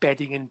 about a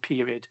bedding in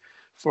period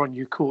for a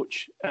new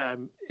coach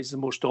is the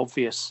most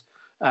obvious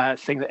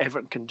thing that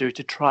Everton can do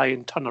to try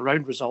and turn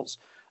around results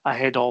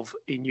ahead of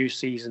a new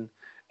season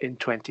in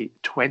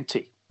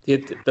 2020.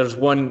 There's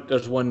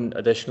one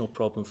additional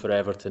problem for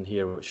Everton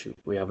here, which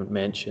we haven't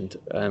mentioned.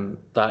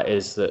 That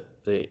is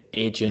that the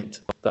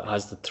agent that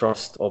has the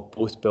trust of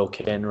both Bill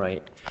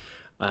Kenwright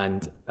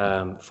and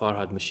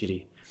Farhad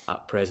Moshiri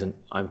at present,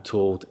 I'm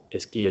told,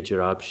 is Kia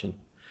Joorabchian.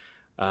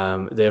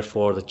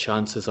 Therefore, the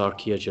chances are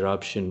Kia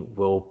Joorabchian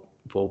will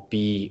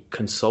be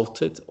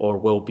consulted, or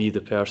will be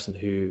the person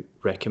who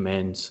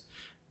recommends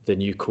the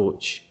new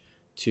coach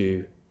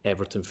to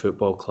Everton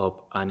Football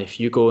Club. And if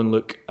you go and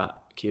look at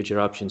Kia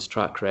Joorabchian's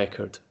track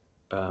record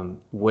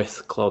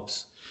with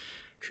clubs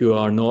who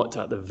are not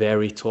at the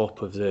very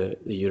top of the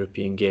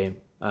European game,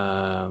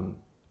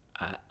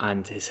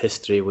 and his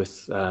history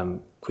with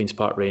Queen's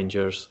Park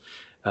Rangers,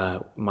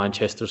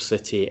 Manchester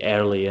City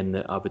early in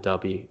the Abu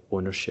Dhabi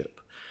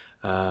ownership,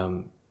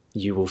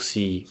 you will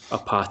see a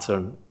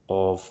pattern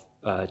of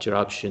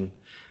Joorabchian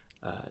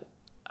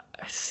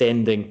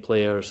sending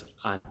players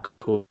and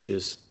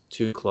coaches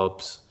to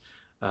clubs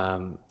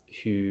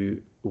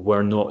who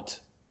were not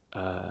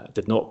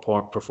did not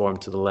perform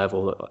to the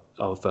level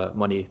of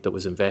money that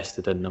was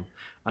invested in them,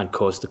 and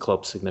caused the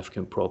club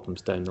significant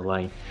problems down the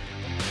line.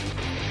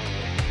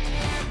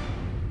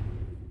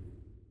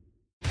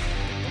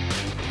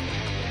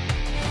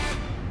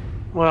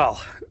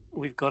 Well,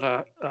 we've got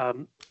a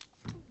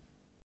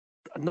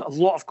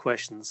lot of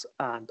questions,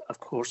 and of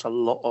course a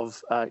lot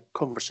of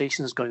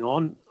conversations going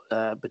on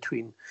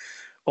between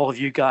all of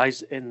you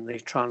guys in the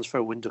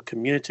transfer window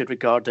community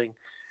regarding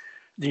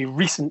the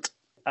recent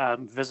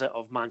visit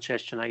of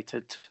Manchester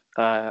United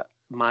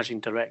managing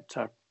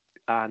director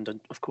and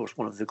of course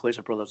one of the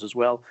Glazer brothers as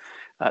well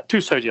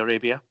to Saudi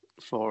Arabia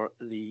for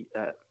the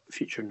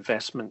future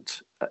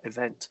investment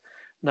event.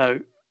 Now,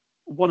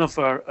 one of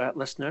our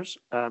listeners,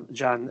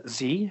 Jan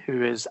Z,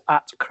 who is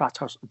at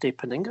Kratos de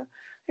Peninga,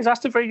 has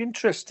asked a very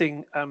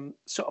interesting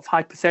sort of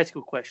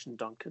hypothetical question,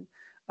 Duncan.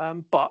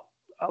 But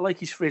I like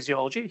his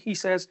phraseology. He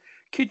says,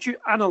 could you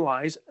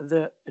analyse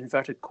the,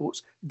 inverted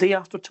quotes, day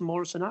after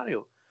tomorrow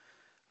scenario?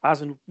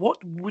 As in,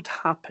 what would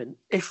happen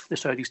if the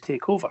Saudis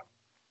take over?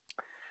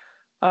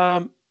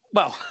 Well,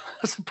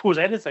 I suppose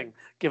anything,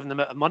 given the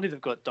amount of money they've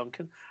got,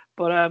 Duncan.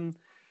 But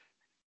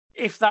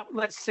if that,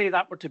 let's say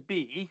that were to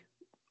be,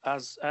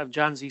 as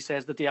Janzi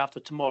says, the day after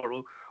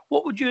tomorrow,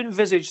 what would you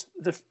envisage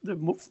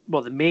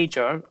the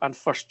major and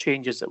first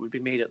changes that would be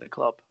made at the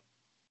club?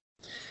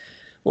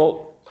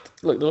 Well,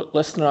 look, the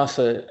listener asks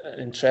an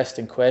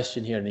interesting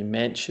question here, and he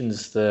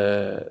mentions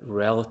the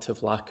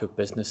relative lack of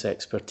business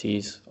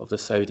expertise of the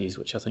Saudis,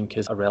 which I think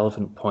is a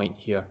relevant point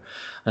here. And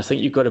I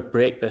think you've got to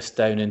break this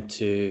down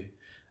into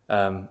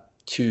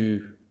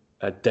two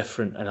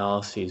different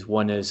analyses.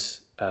 One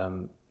is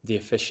the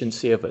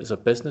efficiency of it as a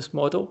business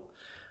model,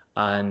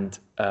 and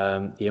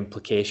the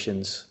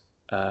implications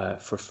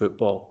for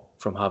football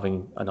from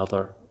having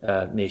another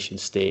nation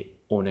state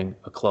owning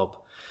a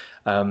club.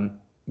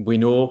 We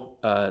know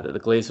that the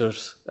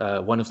Glazers,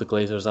 one of the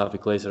Glazers, Avi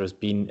Glazer, has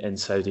been in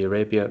Saudi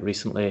Arabia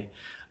recently,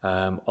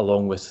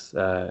 along with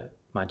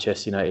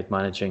Manchester United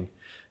managing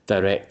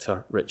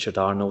director Richard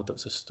Arnold. That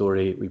was a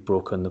story we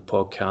broke on the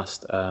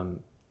podcast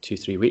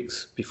 2-3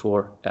 weeks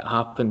before it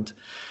happened.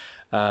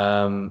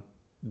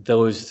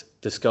 Those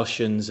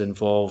discussions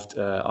involved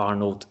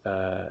Arnold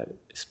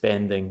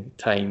spending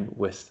time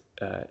with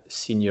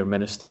senior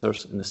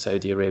ministers in the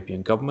Saudi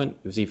Arabian government.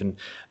 He was even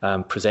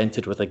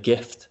presented with a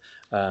gift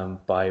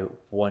by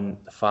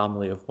the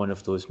family of one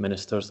of those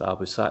ministers, the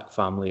Abu Sak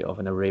family, of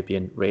an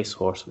Arabian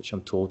racehorse, which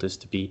I'm told is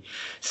to be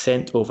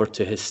sent over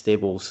to his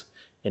stables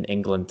in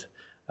England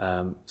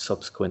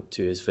subsequent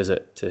to his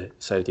visit to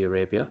Saudi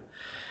Arabia.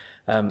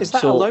 Is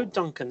that allowed,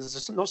 Duncan?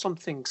 Is there not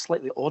something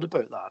slightly odd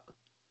about that?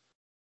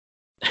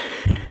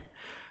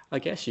 I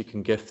guess you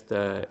can gift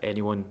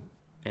anyone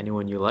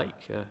you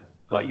like.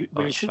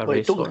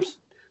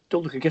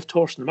 Don't look a gift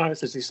horse in the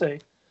mouth, as they say.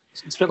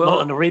 It's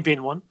not an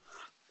Arabian one.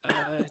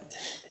 I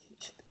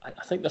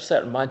think there's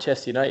certain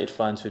Manchester United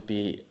fans would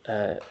be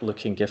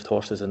looking gift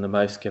horses in the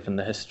mouth, given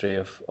the history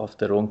of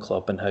their own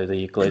club and how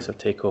the Glazer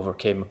takeover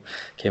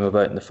came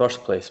about in the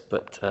first place.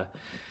 But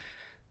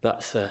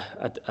that's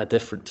a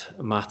different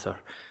matter.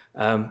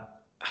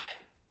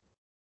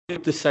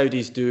 Did the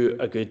Saudis do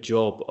a good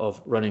job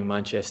of running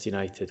Manchester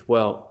United?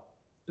 Well,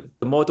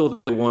 the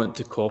model they want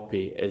to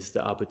copy is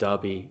the Abu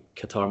Dhabi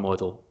Qatar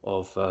model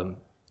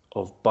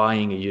of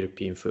buying a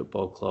European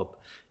football club,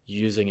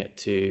 using it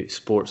to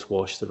sports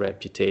wash the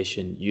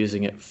reputation,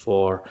 using it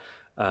for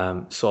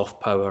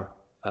soft power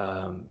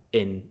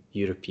in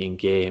European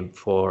game,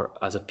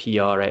 as a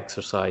PR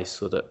exercise,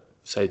 so that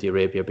Saudi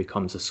Arabia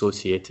becomes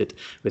associated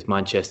with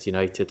Manchester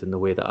United in the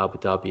way that Abu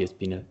Dhabi has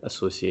been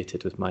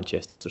associated with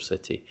Manchester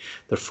City.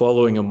 They're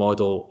following a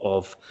model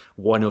of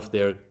one of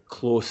their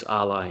close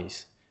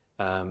allies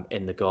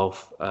in the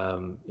Gulf.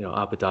 Abu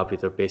Dhabi,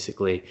 they're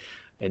basically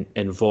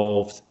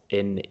involved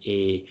in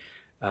a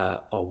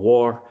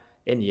war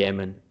in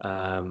Yemen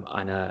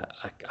and a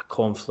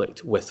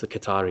conflict with the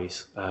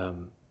Qataris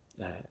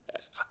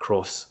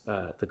across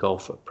the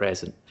Gulf at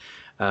present.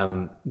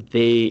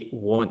 They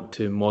want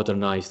to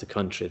modernise the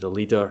country. The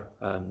leader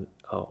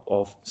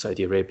of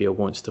Saudi Arabia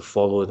wants to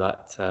follow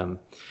that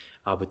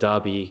Abu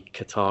Dhabi,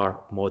 Qatar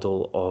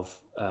model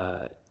of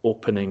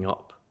opening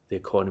up the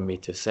economy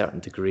to a certain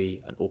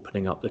degree and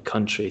opening up the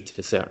country to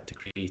a certain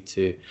degree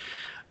to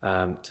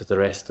the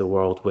rest of the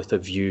world, with a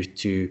view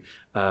to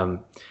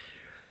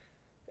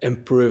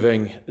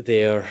improving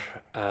their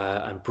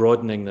and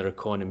broadening their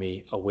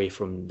economy away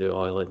from the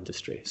oil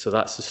industry. So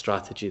that's the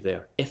strategy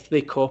there. If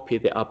they copy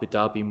the Abu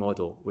Dhabi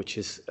model, which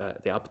is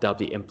the Abu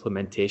Dhabi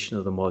implementation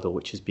of the model,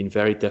 which has been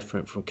very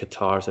different from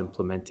Qatar's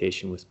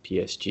implementation with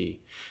PSG,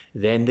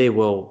 then they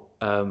will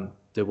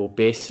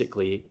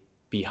basically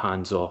be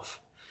hands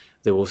off.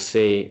 They will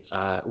say,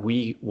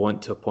 we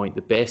want to appoint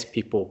the best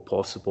people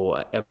possible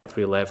at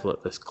every level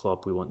at this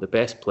club. We want the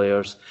best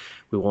players.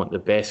 We want the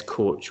best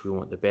coach. We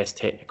want the best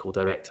technical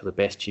director, the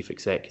best chief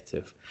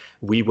executive.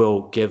 We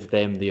will give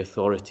them the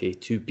authority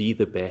to be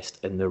the best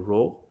in their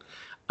role,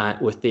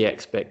 with the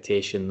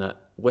expectation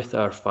that with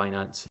our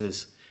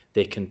finances,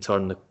 they can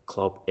turn the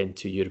club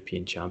into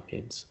European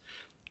champions.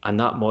 And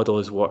that model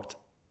has worked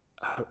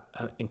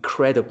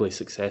incredibly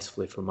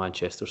successfully for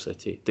Manchester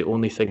City. The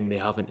only thing they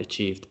haven't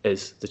achieved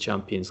is the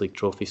Champions League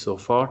trophy so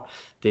far.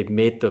 They've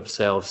made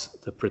themselves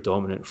the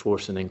predominant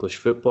force in English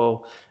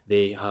football.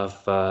 They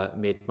have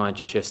made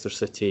Manchester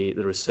City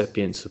the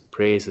recipients of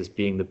praise as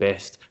being the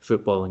best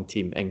footballing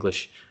team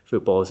English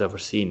football has ever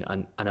seen.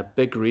 And a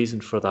big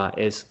reason for that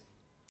is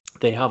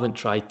they haven't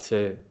tried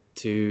to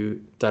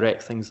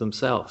direct things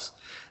themselves.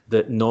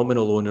 The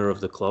nominal owner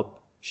of the club,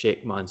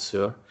 Sheikh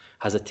Mansour,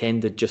 has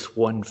attended just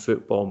one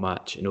football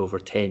match in over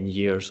 10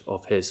 years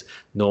of his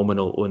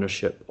nominal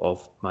ownership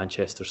of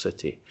Manchester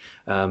City.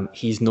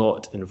 He's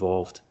not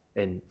involved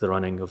in the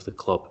running of the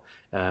club.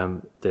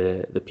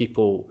 The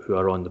people who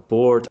are on the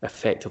board,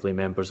 effectively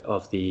members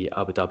of the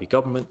Abu Dhabi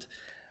government,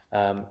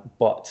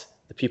 but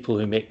the people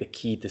who make the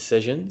key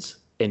decisions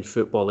in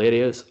football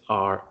areas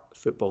are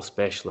football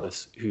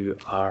specialists who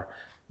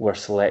were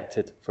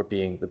selected for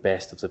being the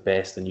best of the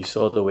best. And you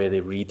saw the way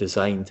they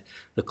redesigned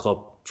the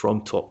club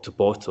from top to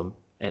bottom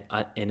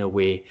in a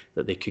way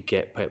that they could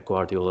get Pep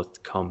Guardiola to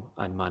come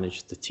and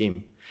manage the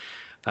team.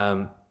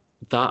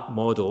 That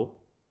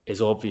model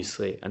is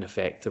obviously an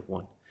effective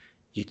one.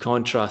 You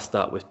contrast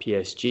that with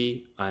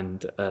PSG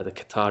and the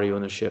Qatari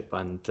ownership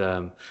and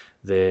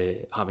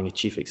having a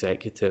chief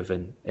executive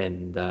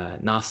in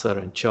Nasser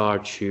in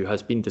charge, who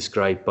has been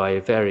described by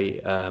a very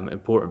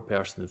important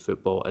person in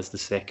football as the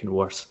second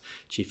worst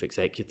chief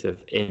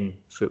executive in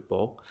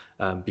football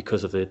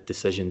because of the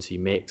decisions he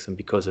makes and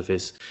because of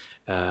his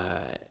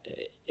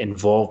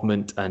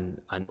involvement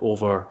and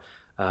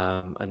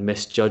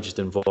misjudged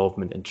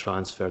involvement in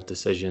transfer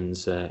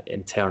decisions,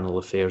 internal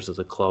affairs of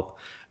the club.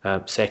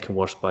 Second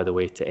worst, by the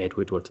way, to Ed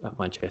Woodward at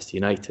Manchester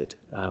United,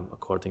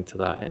 according to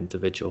that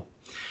individual.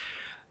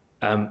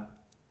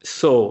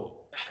 So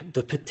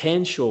the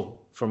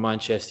potential for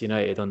Manchester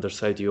United under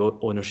Saudi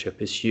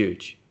ownership is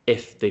huge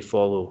if they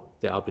follow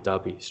the Abu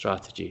Dhabi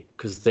strategy,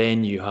 because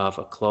then you have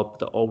a club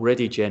that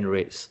already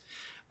generates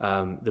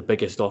the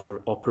biggest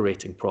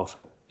operating profit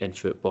in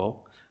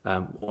football.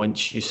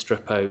 Once you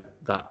strip out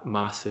that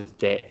massive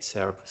debt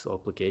service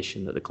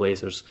obligation that the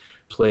Glazers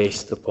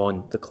placed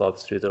upon the club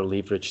through their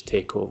leverage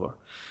takeover,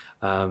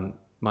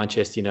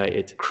 Manchester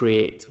United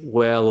create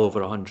well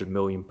over £100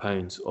 million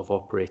of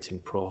operating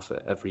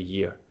profit every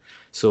year.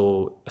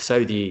 So a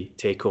Saudi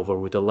takeover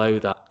would allow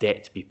that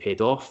debt to be paid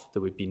off.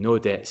 There would be no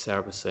debt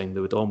servicing.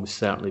 There would almost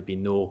certainly be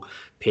no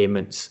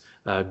payments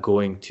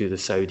going to the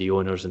Saudi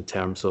owners in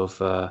terms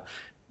of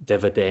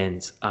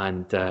dividends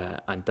and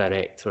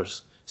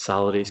directors'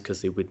 salaries,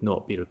 because they would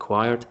not be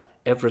required.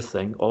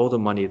 Everything, all the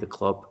money the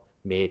club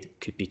made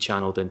could be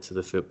channeled into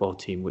the football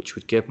team, which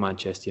would give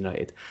Manchester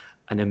United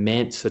an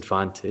immense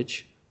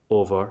advantage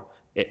over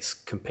its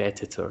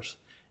competitors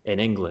in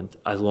England,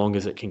 as long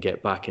as it can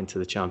get back into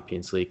the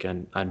Champions League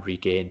and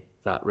regain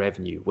that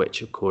revenue,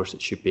 which of course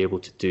it should be able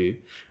to do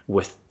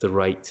with the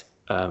right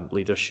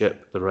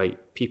leadership, the right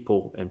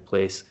people in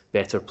place,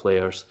 better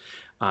players,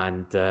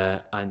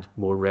 and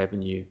more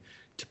revenue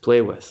to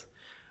play with.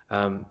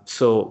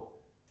 So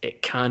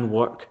it can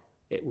work.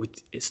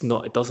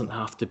 It doesn't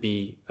have to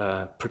be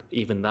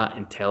even that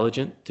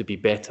intelligent to be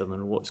better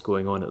than what's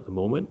going on at the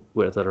moment,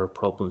 where there are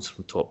problems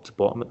from top to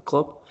bottom at the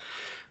club.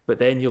 But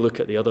then you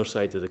look at the other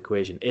side of the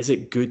equation. Is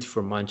it good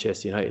for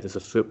Manchester United as a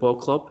football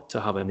club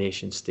to have a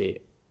nation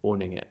state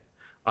owning it?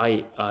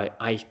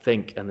 I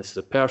think, and this is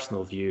a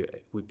personal view,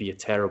 it would be a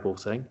terrible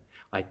thing.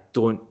 I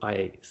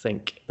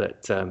think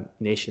that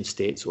nation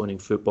states owning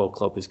football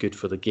club is good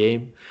for the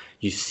game.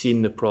 You've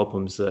seen the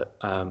problems that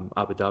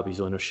Abu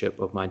Dhabi's ownership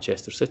of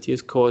Manchester City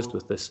has caused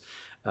with this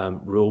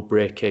rule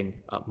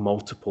breaking at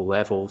multiple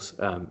levels,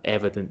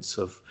 evidence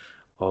of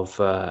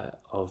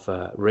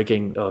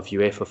rigging of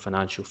UEFA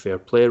financial fair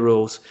play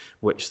rules,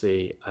 which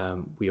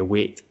we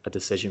await a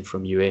decision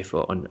from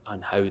UEFA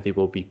on how they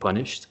will be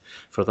punished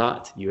for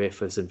that.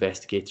 UEFA's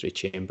investigatory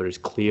chamber is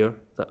clear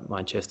that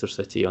Manchester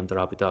City, under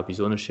Abu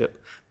Dhabi's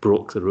ownership,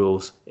 broke the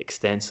rules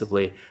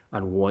extensively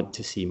and want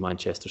to see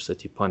Manchester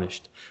City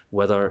punished.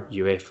 Whether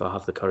UEFA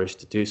have the courage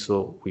to do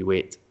so, we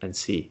wait and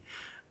see.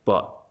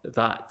 But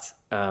that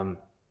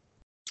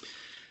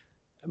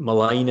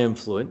malign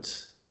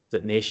influence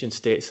that nation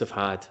states have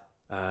had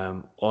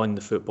on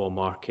the football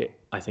market,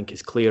 I think,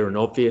 is clear and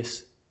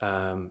obvious.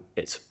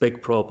 It's a big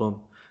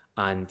problem,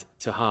 and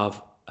to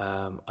have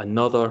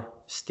another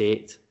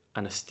state,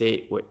 and a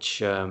state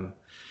which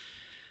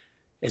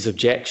is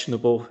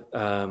objectionable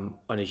on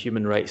a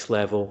human rights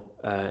level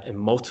in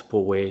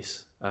multiple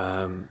ways,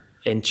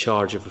 in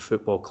charge of a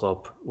football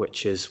club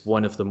which is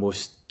one of the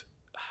most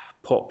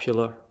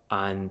popular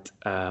and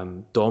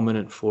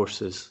dominant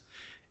forces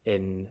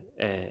in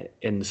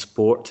the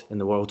sport, in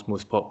the world's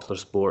most popular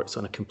sports,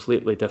 on a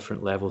completely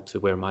different level to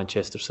where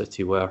Manchester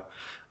City were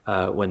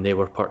when they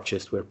were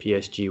purchased, where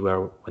PSG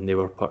were when they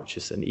were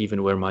purchased, and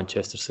even where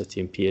Manchester City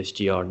and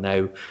PSG are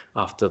now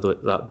after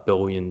that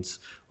billions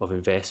of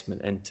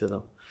investment into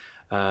them.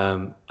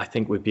 I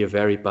think would be a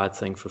very bad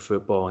thing for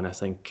football, and I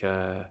think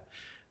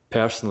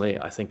personally,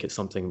 I think it's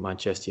something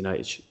Manchester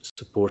United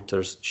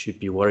supporters should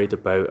be worried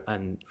about,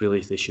 and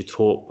really they should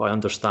hope. I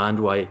understand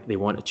why they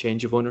want a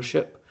change of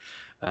ownership.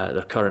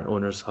 Their current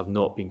owners have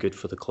not been good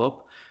for the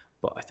club,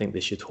 but I think they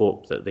should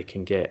hope that they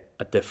can get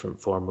a different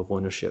form of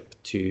ownership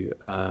to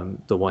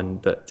the one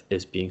that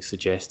is being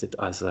suggested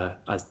as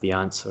the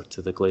answer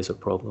to the Glazer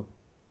problem.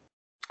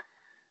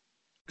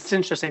 It's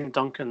interesting,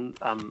 Duncan,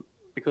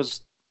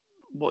 because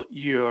what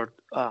you're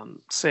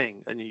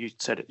saying, and you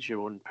said it's your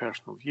own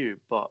personal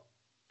view, but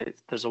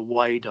there's a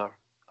wider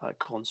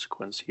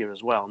consequence here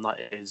as well, and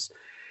that is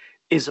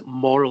it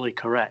morally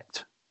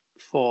correct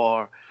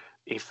for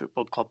a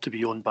football club to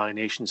be owned by a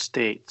nation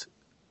state,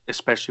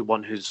 especially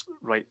one whose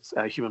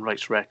human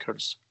rights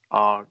records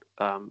are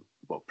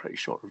pretty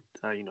short,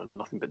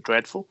 nothing but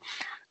dreadful,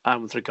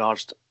 with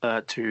regards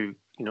to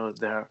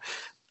their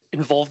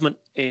involvement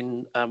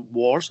in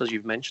wars, as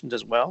you've mentioned,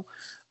 as well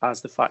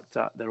as the fact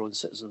that their own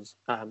citizens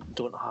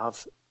don't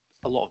have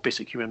a lot of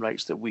basic human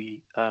rights that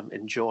we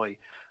enjoy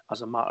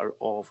as a matter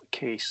of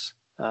case,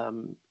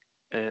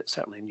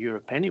 certainly in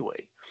Europe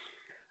anyway.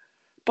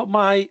 But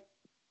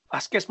I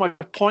guess my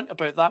point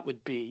about that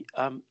would be,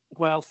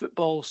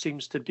 football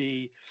seems to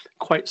be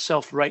quite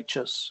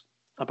self-righteous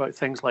about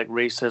things like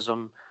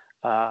racism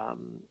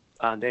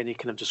and any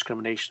kind of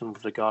discrimination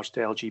with regards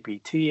to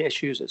LGBT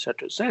issues,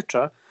 etc.,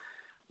 etc.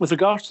 With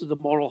regards to the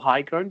moral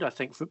high ground, I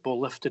think football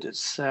lifted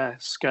its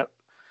skirt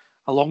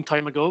a long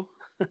time ago,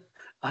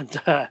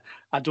 and I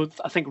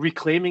think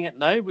reclaiming it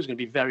now was going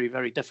to be very,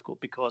 very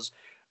difficult, because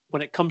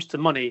when it comes to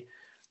money,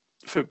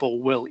 football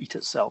will eat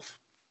itself.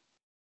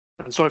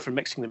 I'm sorry for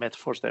mixing the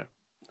metaphors there.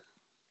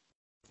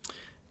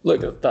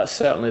 Look, that's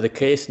certainly the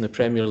case, and the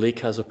Premier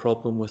League has a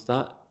problem with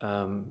that.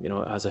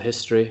 It has a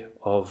history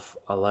of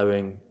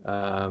allowing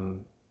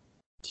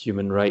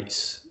human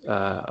rights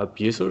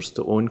abusers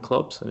to own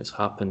clubs, and it's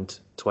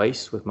happened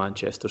twice with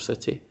Manchester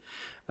City.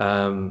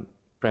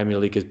 Premier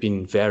League has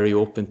been very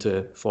open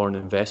to foreign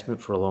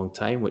investment for a long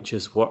time, which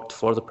has worked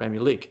for the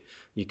Premier League.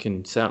 You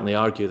can certainly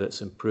argue that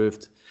it's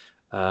improved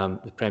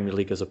the Premier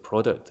League as a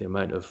product, the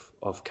amount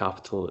of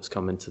capital that's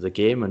come into the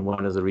game. And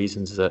one of the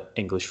reasons that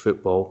English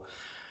football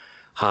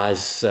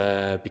has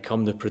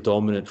become the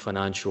predominant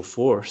financial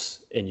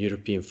force in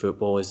European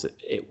football is that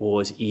it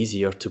was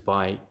easier to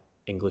buy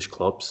English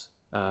clubs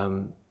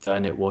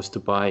than it was to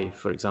buy,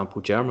 for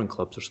example, German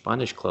clubs or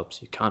Spanish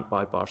clubs. You can't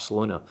buy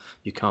Barcelona,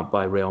 you can't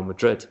buy Real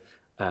Madrid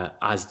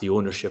as the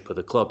ownership of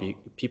the club.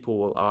 People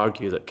will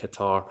argue that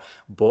Qatar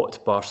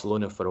bought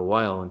Barcelona for a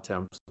while in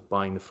terms of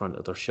buying the front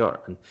of their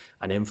shirt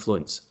and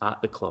influence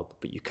at the club,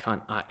 but you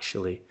can't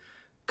actually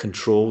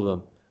control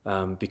them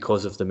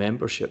because of the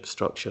membership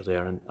structure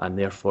there, and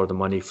therefore the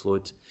money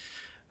flowed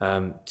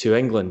to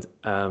England.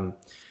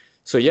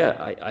 So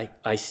yeah,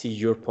 I see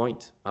your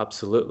point,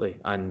 absolutely,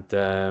 and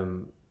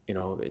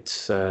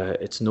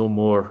it's no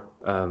more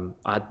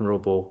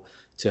admirable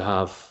to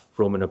have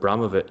Roman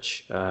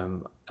Abramovich,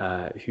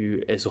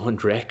 who is on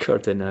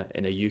record in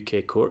a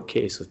UK court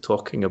case of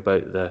talking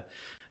about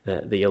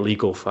the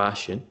illegal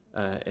fashion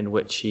in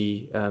which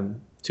he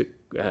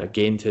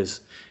gained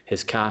his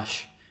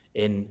cash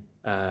in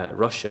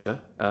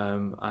Russia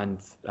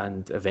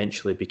and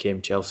eventually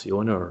became Chelsea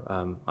owner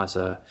as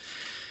a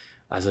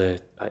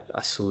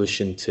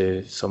solution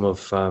to some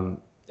of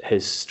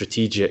his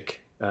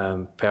strategic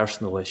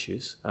personal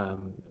issues.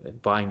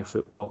 Buying a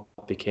football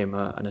became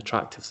an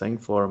attractive thing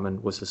for him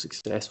and was a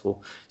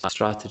successful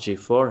strategy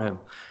for him.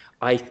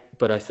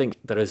 But I think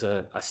there is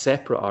a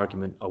separate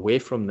argument away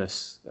from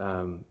this,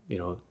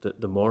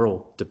 the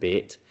moral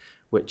debate,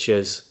 which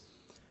is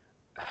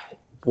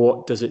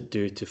what does it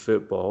do to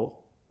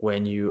football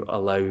when you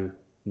allow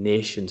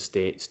nation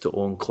states to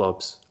own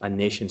clubs, and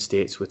nation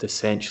states with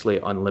essentially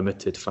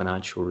unlimited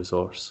financial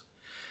resource,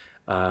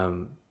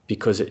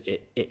 because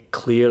it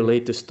clearly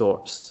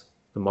distorts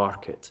the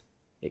market.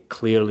 It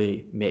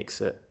clearly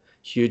makes it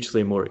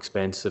hugely more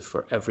expensive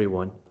for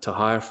everyone to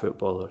hire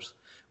footballers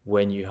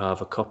when you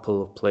have a couple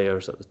of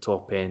players at the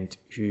top end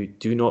who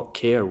do not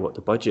care what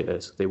the budget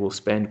is. They will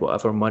spend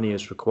whatever money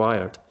is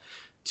required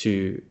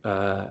to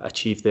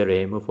achieve their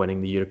aim of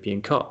winning the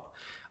European Cup.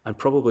 And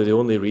probably the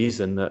only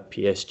reason that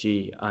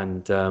PSG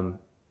and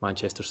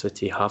Manchester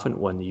City haven't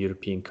won the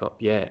European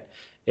Cup yet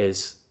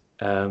is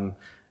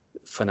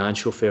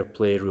financial fair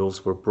play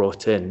rules were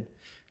brought in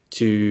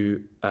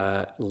to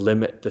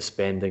limit the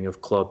spending of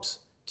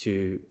clubs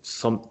to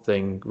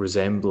something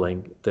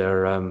resembling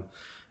their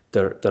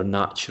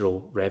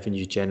natural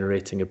revenue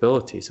generating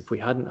abilities. If we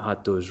hadn't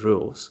had those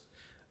rules,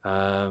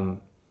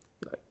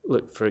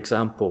 look, for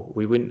example,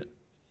 we wouldn't.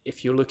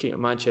 If you're looking at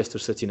Manchester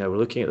City now, we're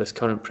looking at this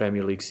current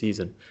Premier League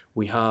season.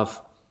 We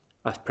have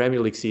a Premier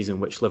League season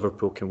which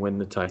Liverpool can win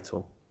the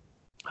title,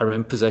 are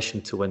in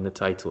position to win the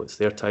title. It's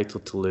their title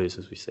to lose,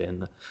 as we say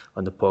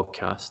on the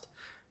podcast,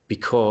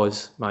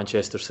 because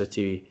Manchester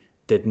City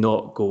did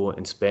not go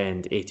and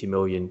spend 80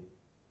 million,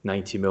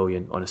 90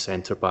 million on a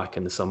centre-back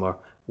in the summer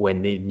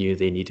when they knew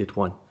they needed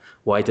one.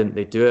 Why didn't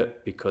they do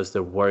it? Because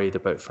they're worried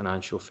about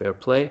financial fair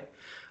play,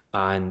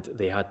 and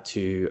they had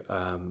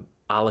to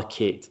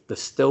allocate the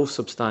still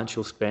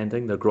substantial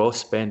spending. The gross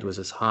spend was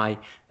as high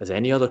as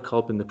any other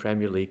club in the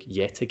Premier League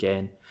yet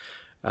again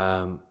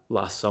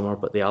last summer,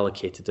 but they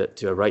allocated it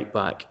to a right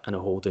back and a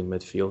holding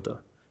midfielder.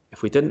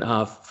 If we didn't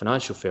have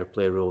financial fair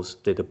play rules,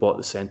 they'd have bought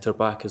the centre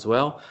back as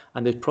well,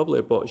 and they'd probably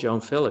have bought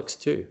João Felix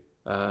too,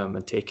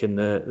 and taken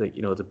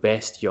the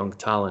best young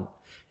talent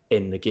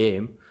in the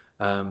game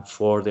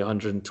for the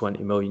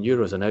 120 million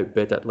euros and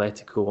outbid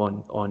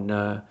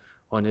Atletico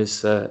on his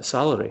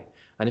salary.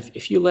 And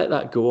if you let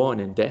that go on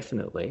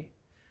indefinitely,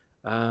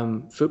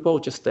 football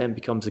just then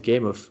becomes a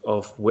game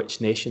of which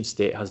nation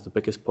state has the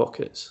biggest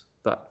pockets.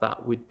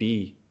 That would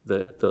be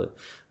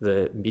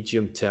the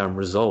medium-term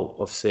result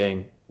of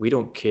saying, we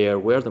don't care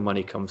where the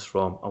money comes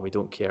from and we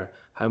don't care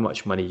how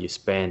much money you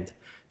spend,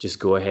 just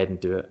go ahead and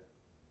do it.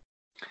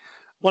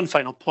 One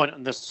final point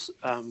on this,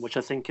 which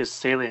I think is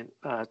salient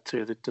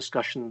to the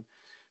discussion,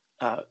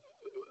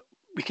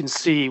 we can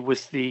see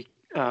with the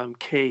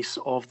case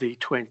of the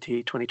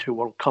 2022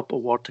 World Cup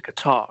award to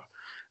Qatar,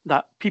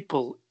 that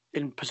people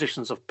in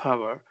positions of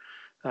power,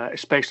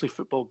 especially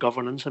football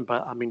governance, and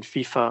I mean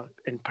FIFA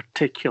in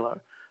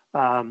particular,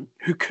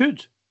 who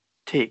could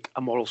take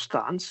a moral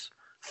stance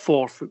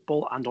for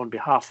football and on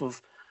behalf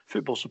of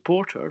football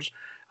supporters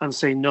and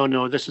say,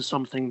 no, this is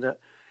something that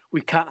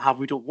we can't have,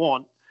 we don't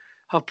want,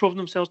 have proven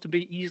themselves to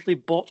be easily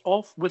bought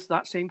off with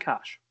that same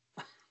cash.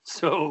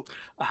 So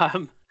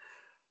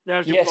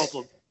there's your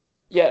problem.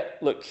 Yeah,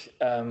 look,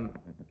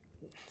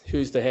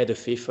 who's the head of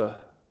FIFA?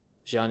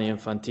 Gianni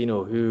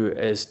Infantino, who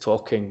is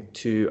talking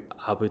to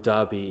Abu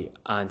Dhabi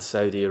and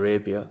Saudi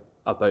Arabia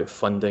about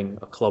funding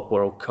a Club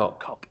World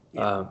Cup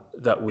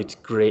that would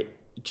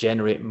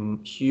generate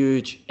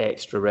huge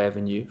extra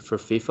revenue for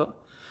FIFA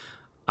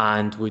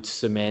and would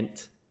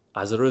cement,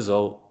 as a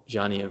result,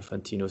 Gianni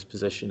Infantino's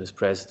position as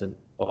president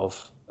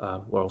of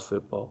World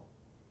Football.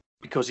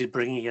 Because he's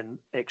bringing in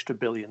extra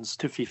billions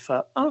to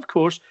FIFA. And of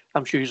course,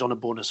 I'm sure he's on a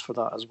bonus for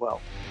that as well.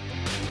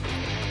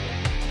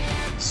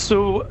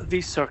 So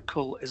the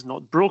circle is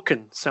not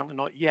broken, certainly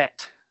not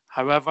yet.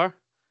 However,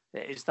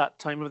 it is that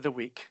time of the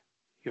week,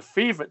 your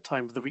favourite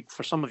time of the week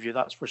for some of you,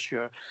 that's for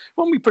sure,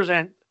 when we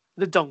present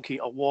the Donkey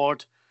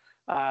Award,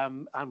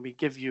 and we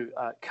give you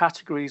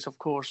categories, of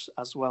course,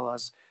 as well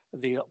as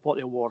what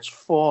the award's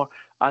for,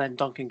 and then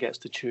Duncan gets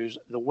to choose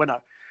the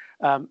winner.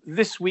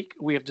 This week,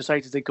 we have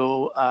decided to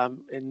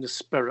go in the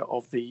spirit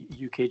of the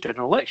UK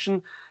general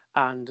election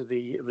and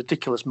the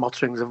ridiculous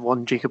mutterings of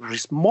one Jacob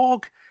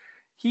Rees-Mogg.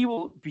 He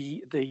will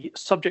be the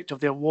subject of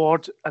the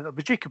award,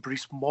 the Jacob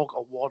Rees-Mogg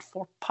Award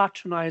for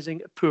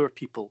patronising poor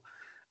people.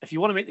 If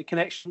you want to make the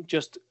connection,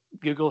 just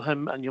Google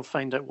him and you'll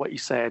find out what he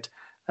said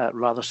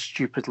rather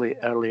stupidly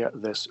earlier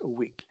this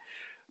week.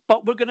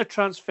 But we're going to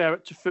transfer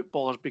it to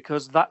footballers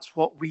because that's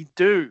what we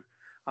do.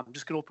 I'm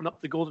just going to open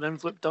up the golden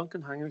envelope,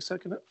 Duncan. Hang on a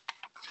second.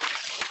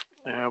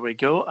 There we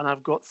go. And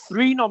I've got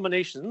 3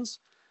 nominations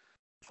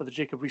for the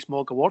Jacob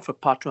Rees-Mogg Award for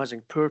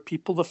patronising poor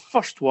people. The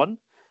first one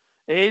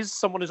is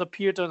someone who's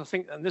appeared on, I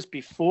think, in this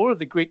before,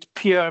 the great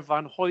Pierre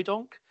Van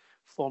Hooijdonk,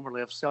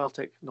 formerly of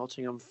Celtic,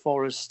 Nottingham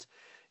Forest,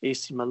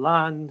 AC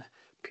Milan,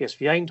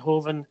 PSV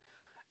Eindhoven.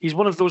 He's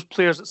one of those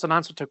players that's an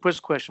answer to a quiz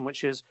question,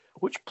 which is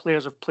which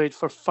players have played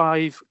for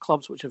 5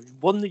 clubs which have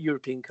won the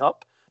European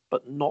Cup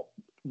but not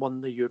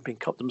won the European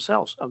Cup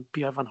themselves. And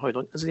Pierre Van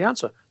Hooijdonk is the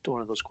answer to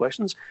one of those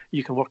questions.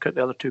 You can work out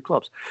the other 2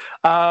 clubs.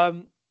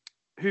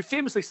 Who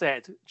famously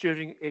said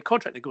during a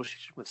contract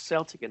negotiation with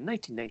Celtic in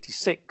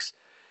 1996,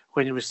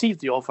 when he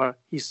received the offer,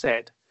 he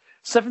said,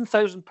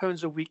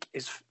 £7,000 a week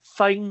is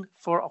fine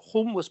for a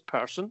homeless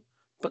person,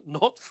 but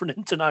not for an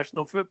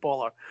international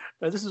footballer.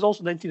 Now, this is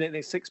also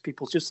 1996,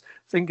 people. Just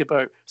think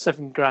about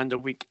 £7,000 a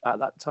week at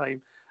that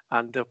time.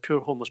 And the poor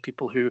homeless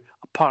people who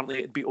apparently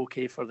it'd be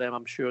okay for them.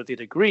 I'm sure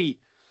they'd agree.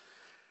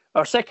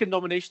 Our second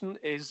nomination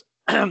is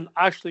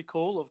Ashley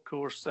Cole, of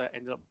course,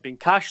 ended up being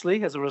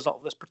Cashley as a result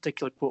of this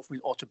particular quote from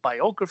his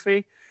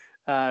autobiography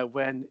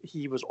when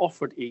he was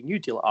offered a new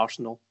deal at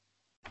Arsenal.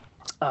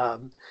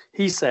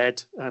 He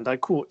said, and I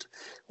quote,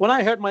 "When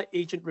I heard my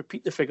agent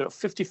repeat the figure of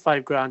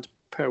 £55,000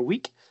 per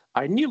week,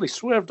 I nearly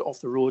swerved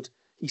off the road.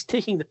 He's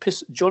taking the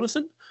piss,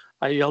 Jonathan."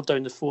 I yelled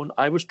down the phone.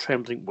 I was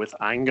trembling with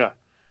anger.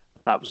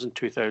 That was in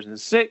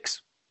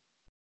 2006.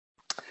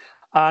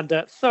 And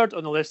third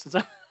on the list is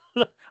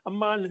a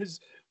man who's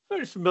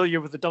very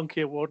familiar with the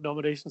Donkey Award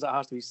nominations, that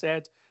has to be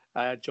said.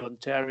 John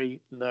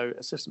Terry, now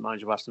assistant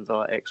manager of Aston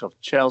Villa, ex of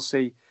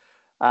Chelsea.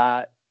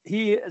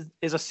 He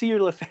is a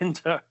serial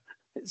offender,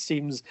 it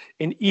seems,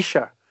 in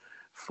Esher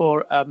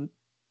for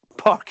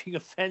parking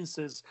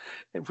offences,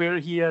 where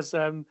he has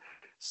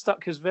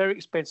stuck his very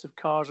expensive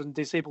cars in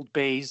disabled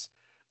bays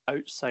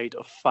outside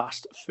of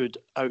fast food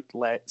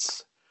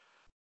outlets.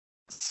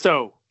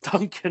 So,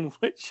 Duncan,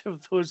 which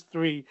of those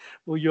 3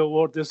 will you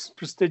award this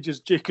prestigious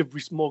Jacob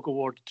Rees-Mogg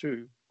Award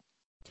to?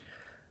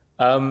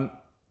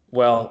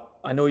 Well,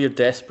 I know you're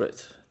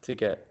desperate to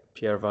get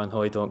Pierre Van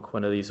Hooijdonk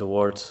one of these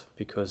awards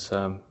because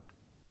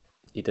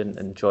he didn't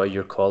enjoy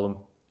your column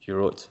you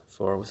wrote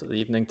for, was it the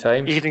Evening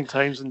Times? Evening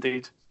Times,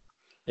 indeed.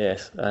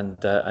 Yes,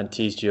 and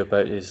teased you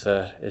about his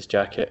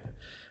jacket.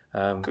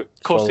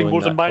 Costing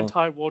more than my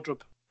entire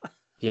wardrobe.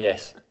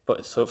 Yes,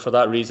 but so for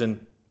that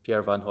reason,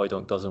 Pierre Van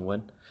Hooijdonk doesn't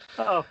win.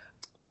 Oh.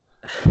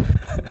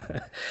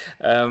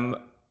 I'll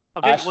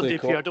get one day,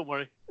 Pierre, don't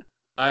worry.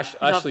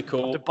 Ashley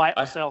Cole. I have to buy it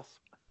myself.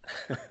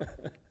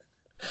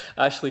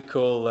 Ashley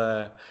Cole,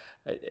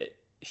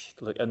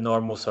 look, in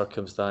normal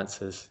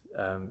circumstances,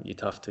 you'd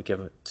have to give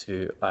it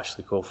to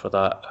Ashley Cole for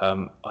that.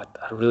 I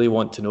really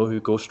want to know who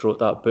Ghost wrote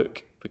that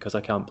book, because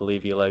I can't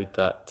believe he allowed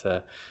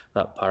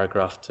that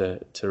paragraph to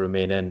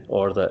remain in,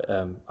 or that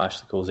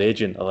Ashley Cole's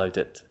agent allowed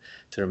it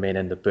to remain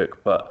in the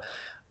book. But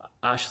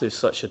Ashley is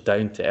such a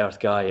down-to-earth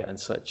guy and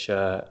such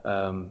I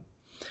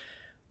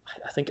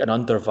think an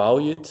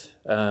undervalued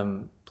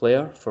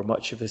player for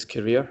much of his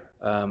career.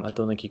 I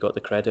don't think he got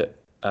the credit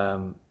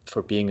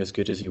for being as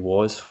good as he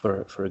was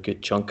for a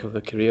good chunk of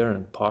the career,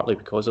 and partly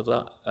because of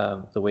that,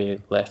 the way he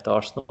left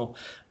Arsenal,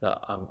 that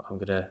I'm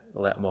going to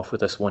let him off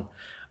with this one.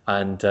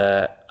 And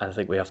I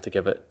think we have to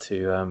give it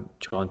to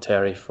John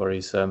Terry for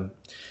his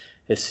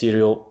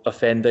serial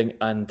offending,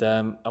 and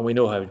we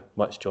know how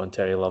much John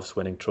Terry loves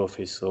winning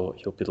trophies, so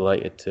he'll be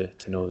delighted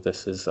to know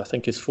this is, I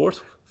think, his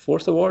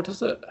fourth award,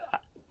 is it?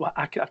 Well,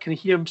 I can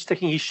hear him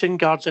sticking his shin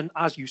guards in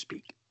as you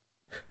speak.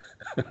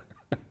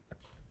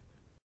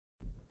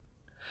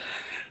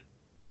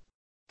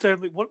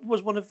 Certainly, what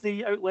was one of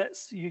the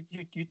outlets you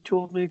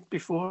told me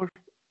before?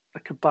 A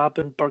kebab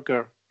and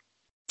burger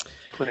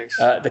place.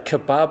 The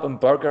Kebab and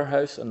Burger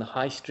House on the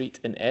High Street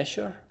in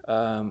Esher,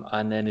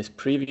 and then his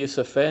previous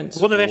offence,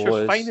 one of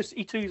Esher's finest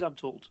eateries, I'm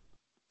told,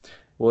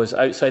 was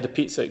outside the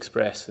Pizza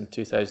Express in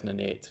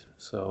 2008.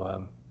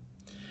 So,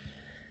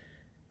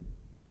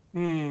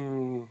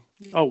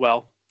 oh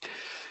well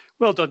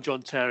done,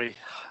 John Terry.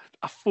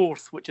 A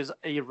 4th, which is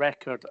a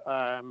record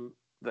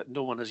that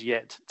no one has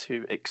yet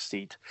to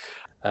exceed.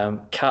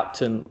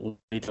 Captain,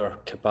 leader,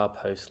 Kebab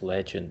House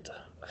legend.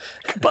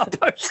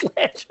 Kebab House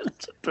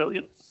legend,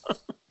 brilliant.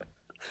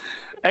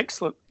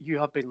 Excellent. You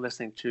have been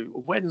listening to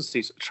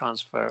Wednesday's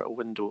Transfer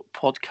Window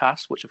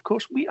podcast, which, of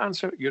course, we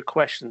answer your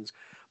questions,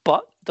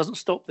 but doesn't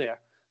stop there.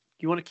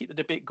 You want to keep the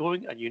debate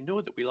going, and you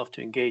know that we love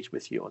to engage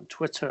with you on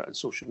Twitter and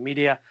social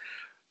media,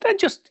 then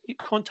just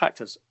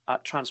contact us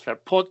at Transfer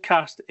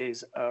Podcast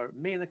is our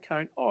main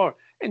account, or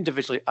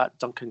individually at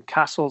Duncan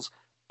Castles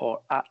or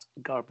at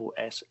Garbo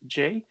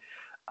SJ.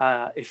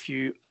 If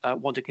you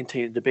want to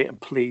continue the debate, and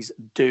please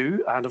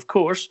do. And of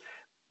course,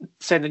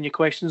 send in your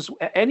questions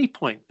at any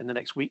point in the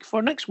next week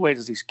for next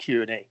Wednesday's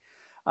Q&A.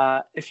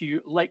 If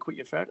you like what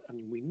you've heard,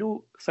 and we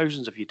know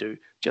thousands of you do,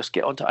 just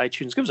get onto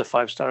iTunes, give us a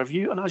 5-star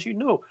review, and as you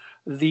know,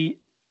 the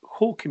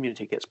whole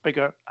community gets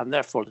bigger, and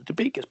therefore the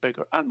debate gets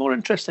bigger and more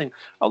interesting,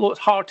 although it's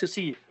hard to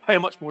see how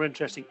much more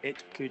interesting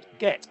it could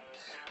get.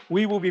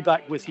 We will be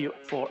back with you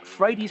for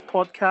Friday's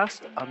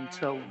podcast.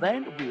 Until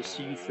then, we will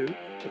see you through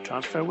the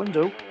transfer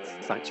window.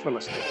 Thanks for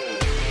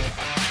listening.